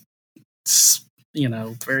very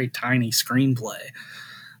very tiny screenplay.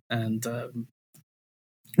 And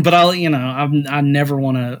but I never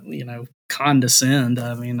want to condescend.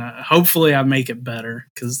 I mean, hopefully I make it better,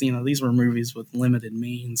 because these were movies with limited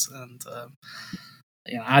means, and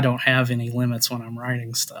I don't have any limits when I'm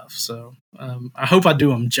writing stuff. So I hope I do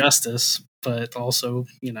them justice, but also,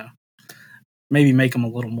 maybe make them a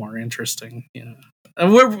little more interesting.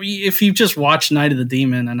 If you just watch Night of the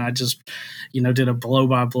Demon and I just, did a blow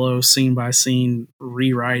by blow, scene by scene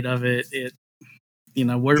rewrite of it,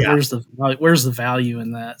 where's the value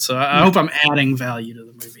in that? So I hope I'm adding value to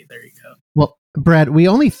the movie. There you go. Well, Brad, we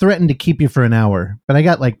only threatened to keep you for an hour, but I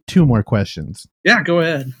got like 2 more questions. Yeah, go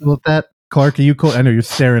ahead. Well, Clark, are you cool? I know you're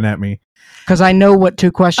staring at me. Because I know what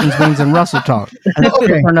 2 questions means in Russell talk.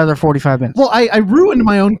 Okay. For another 45 minutes. Well, I ruined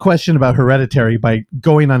my own question about Hereditary by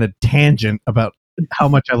going on a tangent about how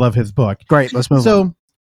much I love his book. Great, let's move on.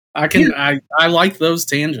 I like those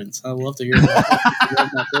tangents. I love to hear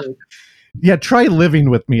that. Yeah, try living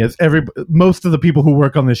with me, as most of the people who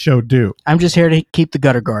work on this show do. I'm just here to keep the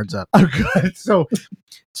gutter guards up. Oh, good. So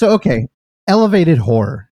okay, elevated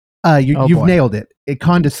horror. You've nailed it.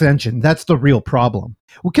 Condescension. That's the real problem.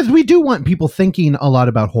 Because we do want people thinking a lot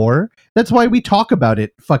about horror. That's why we talk about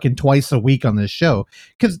it fucking twice a week on this show.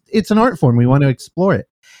 Because it's an art form. We want to explore it.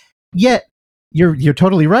 Yet, you're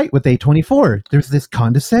totally right with A24. There's this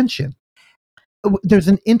condescension. there's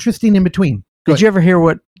an interesting in between. Did you ever hear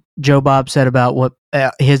what Joe Bob said about what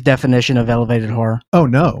his definition of elevated horror? Oh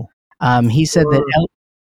no. He said that.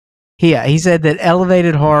 He said that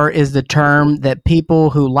elevated horror is the term that people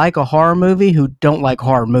who like a horror movie who don't like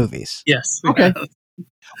horror movies. Yes. Okay.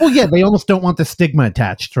 Well, yeah, they almost don't want the stigma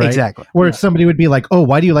attached, right? Exactly. Where somebody would be like, "Oh,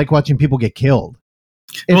 why do you like watching people get killed?"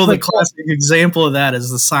 Well, the classic example of that is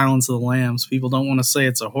The Silence of the Lambs. People don't want to say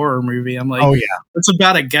it's a horror movie. I'm like, oh yeah, it's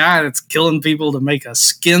about a guy that's killing people to make a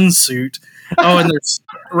skin suit. Oh, and there's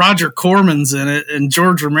Roger Corman's in it, and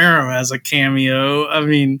George Romero has a cameo. I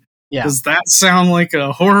mean, does that sound like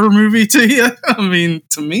a horror movie to you? I mean,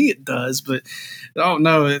 to me it does, but oh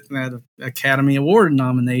no, it had Academy Award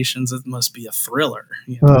nominations. It must be a thriller.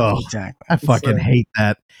 You know? Oh, exactly. I fucking hate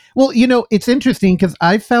that. Well, it's interesting because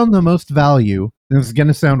I found the most value, and this is going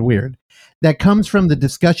to sound weird, that comes from the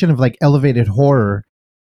discussion of like elevated horror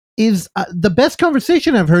is the best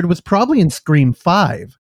conversation I've heard was probably in Scream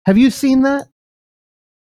 5. Have you seen that?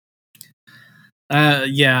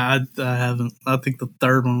 Yeah, I haven't. I think the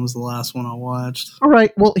third one was the last one I watched. All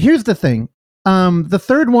right. Well, here's the thing. The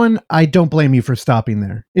third one, I don't blame you for stopping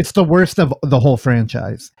there. It's the worst of the whole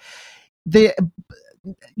franchise.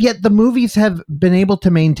 Yet the movies have been able to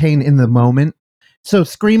maintain in the moment. So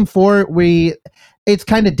Scream 4, it's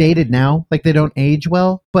kind of dated now. Like they don't age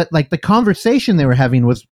well, but like the conversation they were having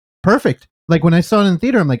was perfect. Like when I saw it in the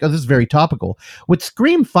theater, I'm like, oh, this is very topical. With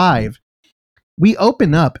Scream 5, we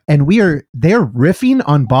open up and they're riffing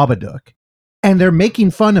on Babadook and they're making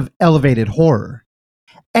fun of elevated horror.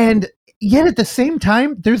 And yet at the same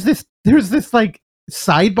time, there's this like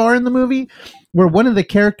sidebar in the movie where one of the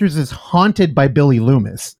characters is haunted by Billy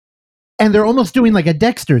Loomis. And they're almost doing like a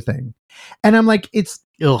Dexter thing. And I'm like,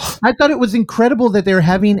 I thought it was incredible that they're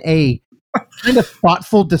having a kind of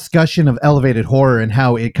thoughtful discussion of elevated horror and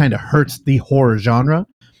how it kind of hurts the horror genre.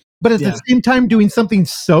 But at the same time, doing something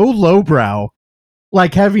so lowbrow,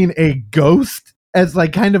 like having a ghost as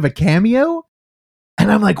like kind of a cameo. And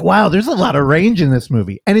I'm like, wow, there's a lot of range in this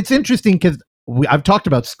movie. And it's interesting because I've talked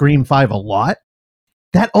about Scream 5 a lot.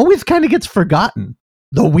 That always kind of gets forgotten.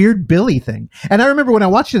 The weird Billy thing. And I remember when I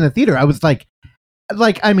watched it in the theater, I was like,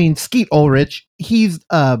 I mean, Skeet Ulrich, he's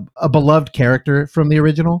a beloved character from the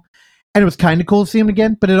original. And it was kind of cool to see him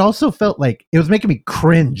again. But it also felt like it was making me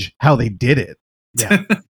cringe how they did it. Yeah.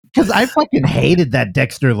 Because I fucking hated that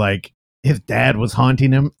Dexter, like, his dad was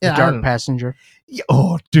haunting him. The Dark Passenger. Yeah,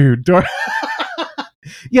 oh, dude.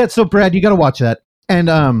 Yeah, so Brad, you got to watch that.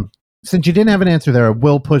 And since you didn't have an answer there, I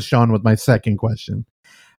will push on with my second question.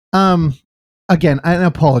 Again, I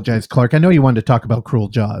apologize, Clark. I know you wanted to talk about Cruel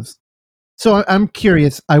Jaws. So I'm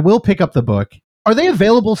curious. I will pick up the book. Are they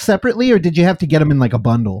available separately, or did you have to get them in like a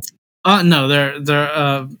bundle? No,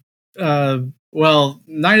 they're well,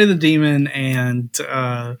 Night of the Demon and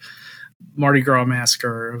Mardi Gras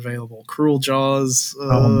Massacre are available. Cruel Jaws.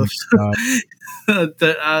 Oh my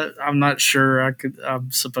God. I'm not sure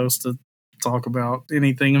I'm supposed to talk about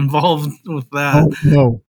anything involved with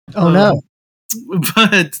that. Oh no.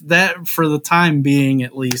 But that, for the time being,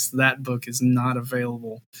 at least, that book is not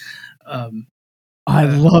available. I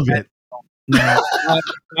love it. No,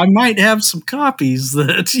 I might have some copies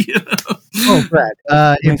that, you know. Oh, Brad.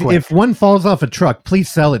 If one falls off a truck, please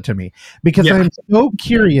sell it to me because I'm so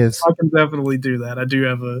curious. I can definitely do that. I do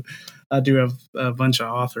have a bunch of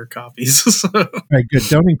author copies. So. Right, good.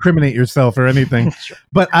 Don't incriminate yourself or anything.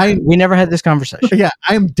 But we never had this conversation. Yeah,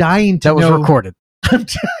 I am dying to know. That was recorded.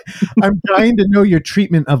 I'm dying to know your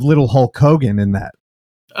treatment of little Hulk Hogan in that.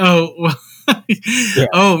 Oh, well, yeah.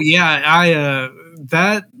 Oh yeah.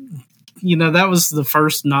 That was the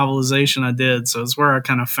first novelization I did, so it's where I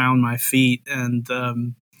kind of found my feet, and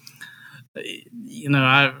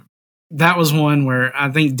that was one where I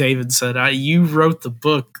think David said, "You wrote the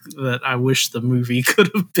book that I wish the movie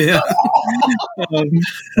could have been."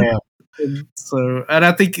 Yeah. And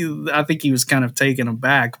I think he was kind of taken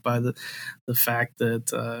aback by the fact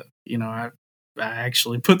that I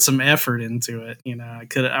actually put some effort into it.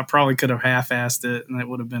 I probably could have half-assed it and it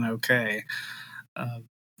would have been okay.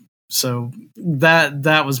 So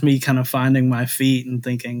that was me kind of finding my feet and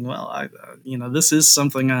thinking, well, this is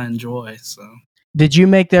something I enjoy. So, did you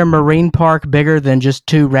make their marine park bigger than just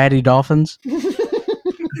 2 ratty dolphins?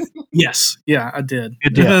 Yes, yeah, I did.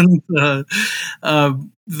 Good deal.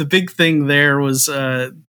 And, the big thing there was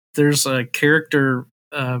there's a character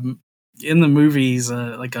in the movies,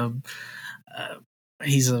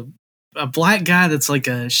 he's a black guy that's like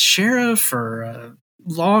a sheriff or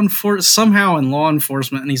somehow in law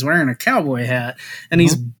enforcement, and he's wearing a cowboy hat, and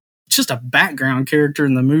he's just a background character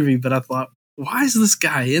in the movie. But I thought, why is this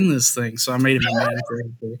guy in this thing? So I made him a main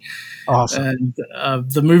character. Awesome. And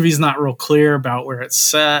the movie's not real clear about where it's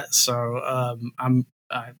set, so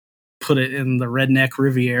I put it in the redneck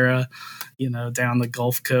Riviera, down the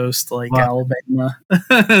Gulf Coast, like Alabama,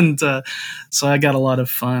 and so I got a lot of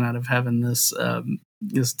fun out of having this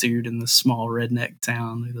dude in this small redneck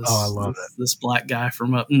town. I love it. This black guy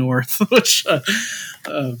from up north, which.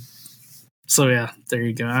 So yeah, there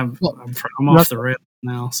you go. I'm off the rails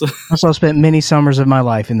now. So also spent many summers of my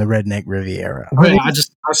life in the redneck Riviera. I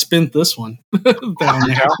spent this one down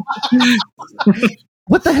there.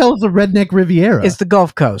 What the hell is a redneck Riviera? It's the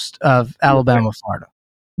Gulf Coast of Alabama, Florida.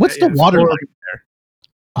 What's the water like there?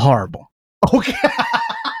 Horrible. Okay.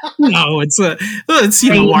 No, it's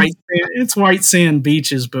white sand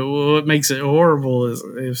beaches, but what makes it horrible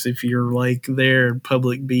is if you're like there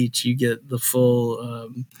public beach, you get the full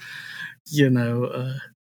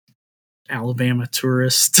Alabama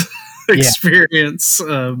tourist experience.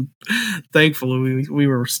 Thankfully, we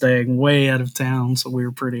were staying way out of town, so we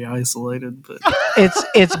were pretty isolated. But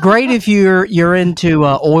it's great if you're into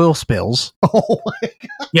oil spills. Oh my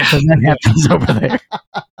god! Yeah, that happens over there.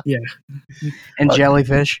 Yeah, and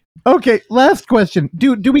jellyfish. Okay, last question.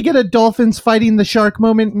 Do we get a dolphins fighting the shark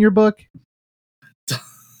moment in your book?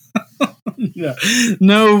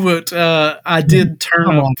 No, but I did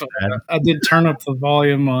turn up. I did turn up the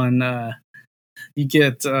volume on. You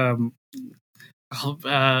get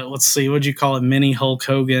let's see, what'd you call it? Mini Hulk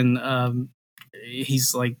Hogan.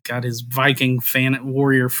 He's like got his Viking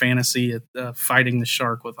warrior fantasy at fighting the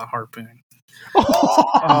shark with a harpoon.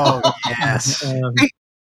 Oh yes.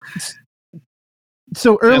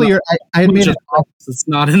 So earlier, I had made it's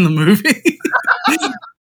not in the movie.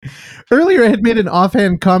 Earlier, I had made an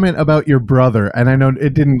offhand comment about your brother, and I know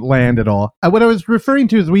it didn't land at all. What I was referring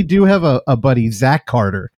to is we do have a buddy, Zach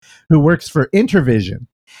Carter, who works for Intervision.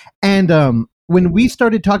 And when we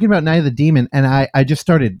started talking about Night of the Demon, and I just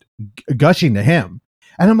started gushing to him.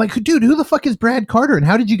 And I'm like, dude, who the fuck is Brad Carter, and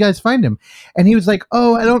how did you guys find him? And he was like,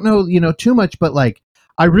 oh, I don't know, too much, but like,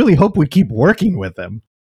 I really hope we keep working with him.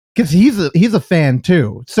 Because he's a fan,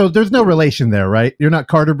 too. So there's no relation there, right? You're not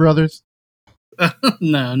Carter brothers?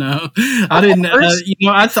 No, I didn't.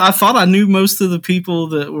 I thought I knew most of the people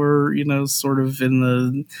that were, sort of in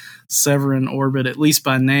the Severin orbit, at least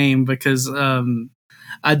by name, because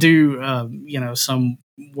I do, some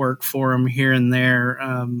work for them here and there.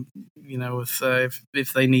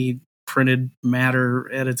 If they need printed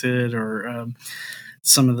matter edited or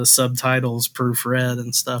some of the subtitles proofread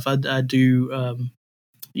and stuff, I do,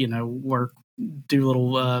 work. Do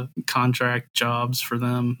little contract jobs for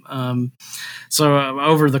them. So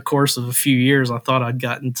over the course of a few years, I thought I'd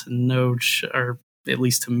gotten to know, or at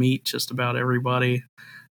least to meet just about everybody.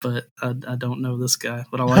 But I don't know this guy,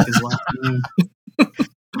 but I like his last name.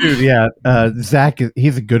 Dude, yeah. Zach,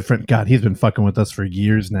 he's a good friend. God, he's been fucking with us for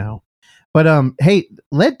years now. But hey,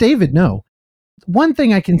 let David know. One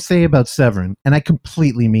thing I can say about Severin, and I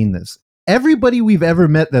completely mean this. Everybody we've ever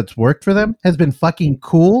met that's worked for them has been fucking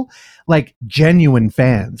cool, like genuine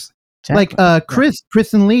fans. Exactly. Like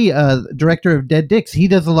Chris and Lee, director of Dead Dicks, he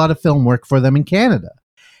does a lot of film work for them in Canada.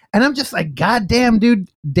 And I'm just like, God damn, dude,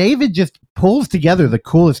 David just pulls together the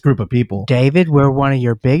coolest group of people. David, we're one of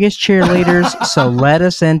your biggest cheerleaders, so let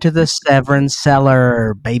us into the Severin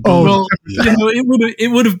cellar, baby. Oh, well,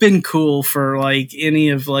 it would have been cool for like any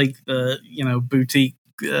of like the boutique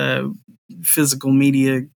physical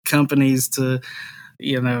media companies to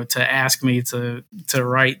ask me to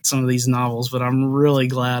write some of these novels, but I'm really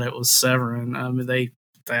glad it was Severin. They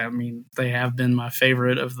have been my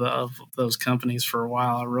favorite of those companies for a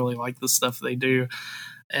while. I really like the stuff they do,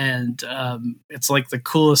 and it's like the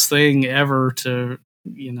coolest thing ever to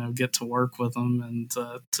get to work with them and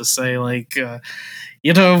to say like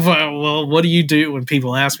well, what do you do? When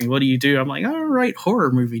people ask me what do you do, I'm like, I write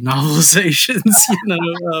horror movie novelizations.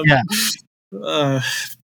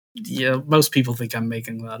 Yeah, most people think I'm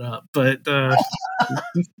making that up, but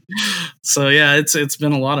so yeah, it's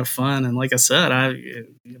been a lot of fun, and like I said,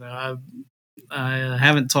 I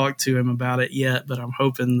haven't talked to him about it yet, but I'm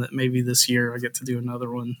hoping that maybe this year I get to do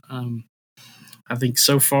another one. I think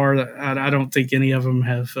so far I don't think any of them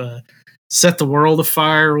have set the world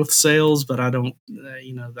afire with sales, but I don't,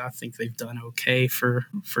 I think they've done okay for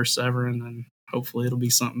Severin, and hopefully it'll be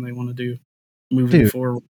something they want to do moving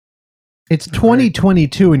forward. It's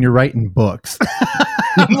 2022 and you're writing books.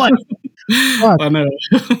 I'm like, I know.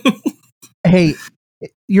 Hey,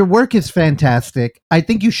 your work is fantastic. I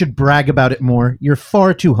think you should brag about it more. You're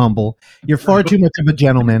far too humble. You're far too much of a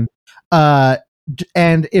gentleman.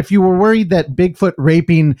 And if you were worried that Bigfoot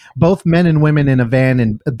raping both men and women in a van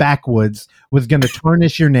in backwoods was going to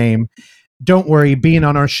tarnish your name, don't worry, being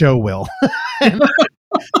on our show will.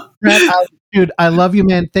 Brad, dude, I love you,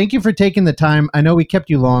 man. Thank you for taking the time. I know we kept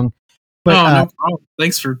you long, but no problem.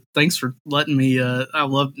 Thanks for letting me.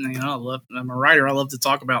 I'm a writer. I love to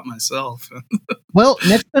talk about myself. well,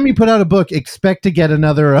 next time you put out a book, expect to get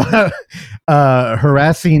another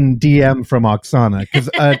harassing DM from Oksana, because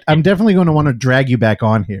I'm definitely going to want to drag you back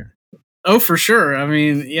on here. Oh, for sure. I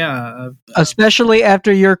mean, yeah. Especially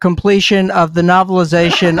after your completion of the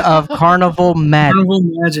novelization of Carnival Magic. Carnival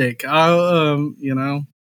Magic.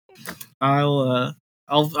 I'll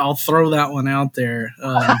throw that one out there.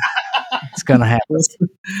 It's gonna happen.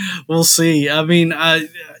 We'll see. I mean,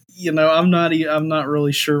 I'm not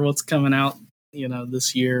really sure what's coming out,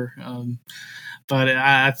 this year. But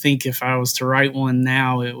I think if I was to write one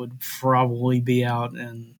now, it would probably be out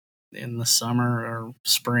in the summer or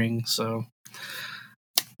spring. So,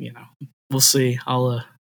 we'll see.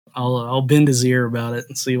 I'll bend his ear about it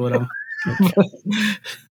and see what I'm.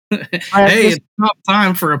 Hey, it's not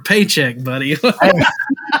time for a paycheck, buddy.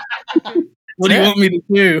 What do you want me to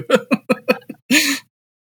do?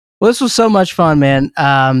 Well, this was so much fun, man.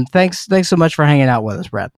 Thanks so much for hanging out with us,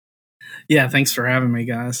 Brad. Yeah, thanks for having me,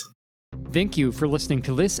 guys. Thank you for listening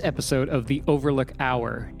to this episode of the Overlook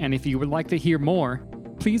Hour. And if you would like to hear more,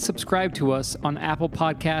 please subscribe to us on Apple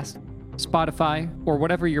Podcasts, Spotify, or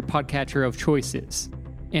whatever your podcatcher of choice is.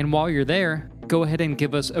 And while you're there, go ahead and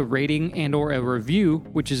give us a rating and or a review,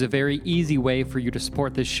 which is a very easy way for you to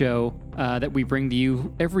support this show that we bring to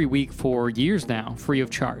you every week for years now, free of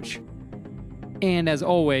charge. And as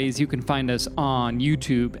always, you can find us on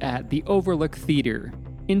YouTube at The Overlook Theater,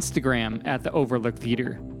 Instagram at The Overlook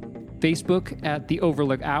Theater, Facebook at The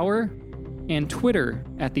Overlook Hour, and Twitter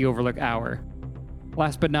at The Overlook Hour.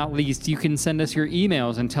 Last but not least, you can send us your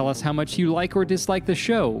emails and tell us how much you like or dislike the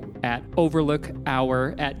show at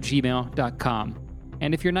overlookhour@gmail.com.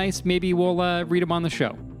 And if you're nice, maybe we'll read them on the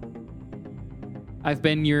show. I've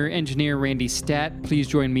been your engineer, Randy Stat. Please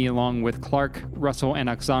join me along with Clark, Russell, and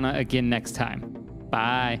Oksana again next time.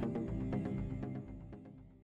 Bye.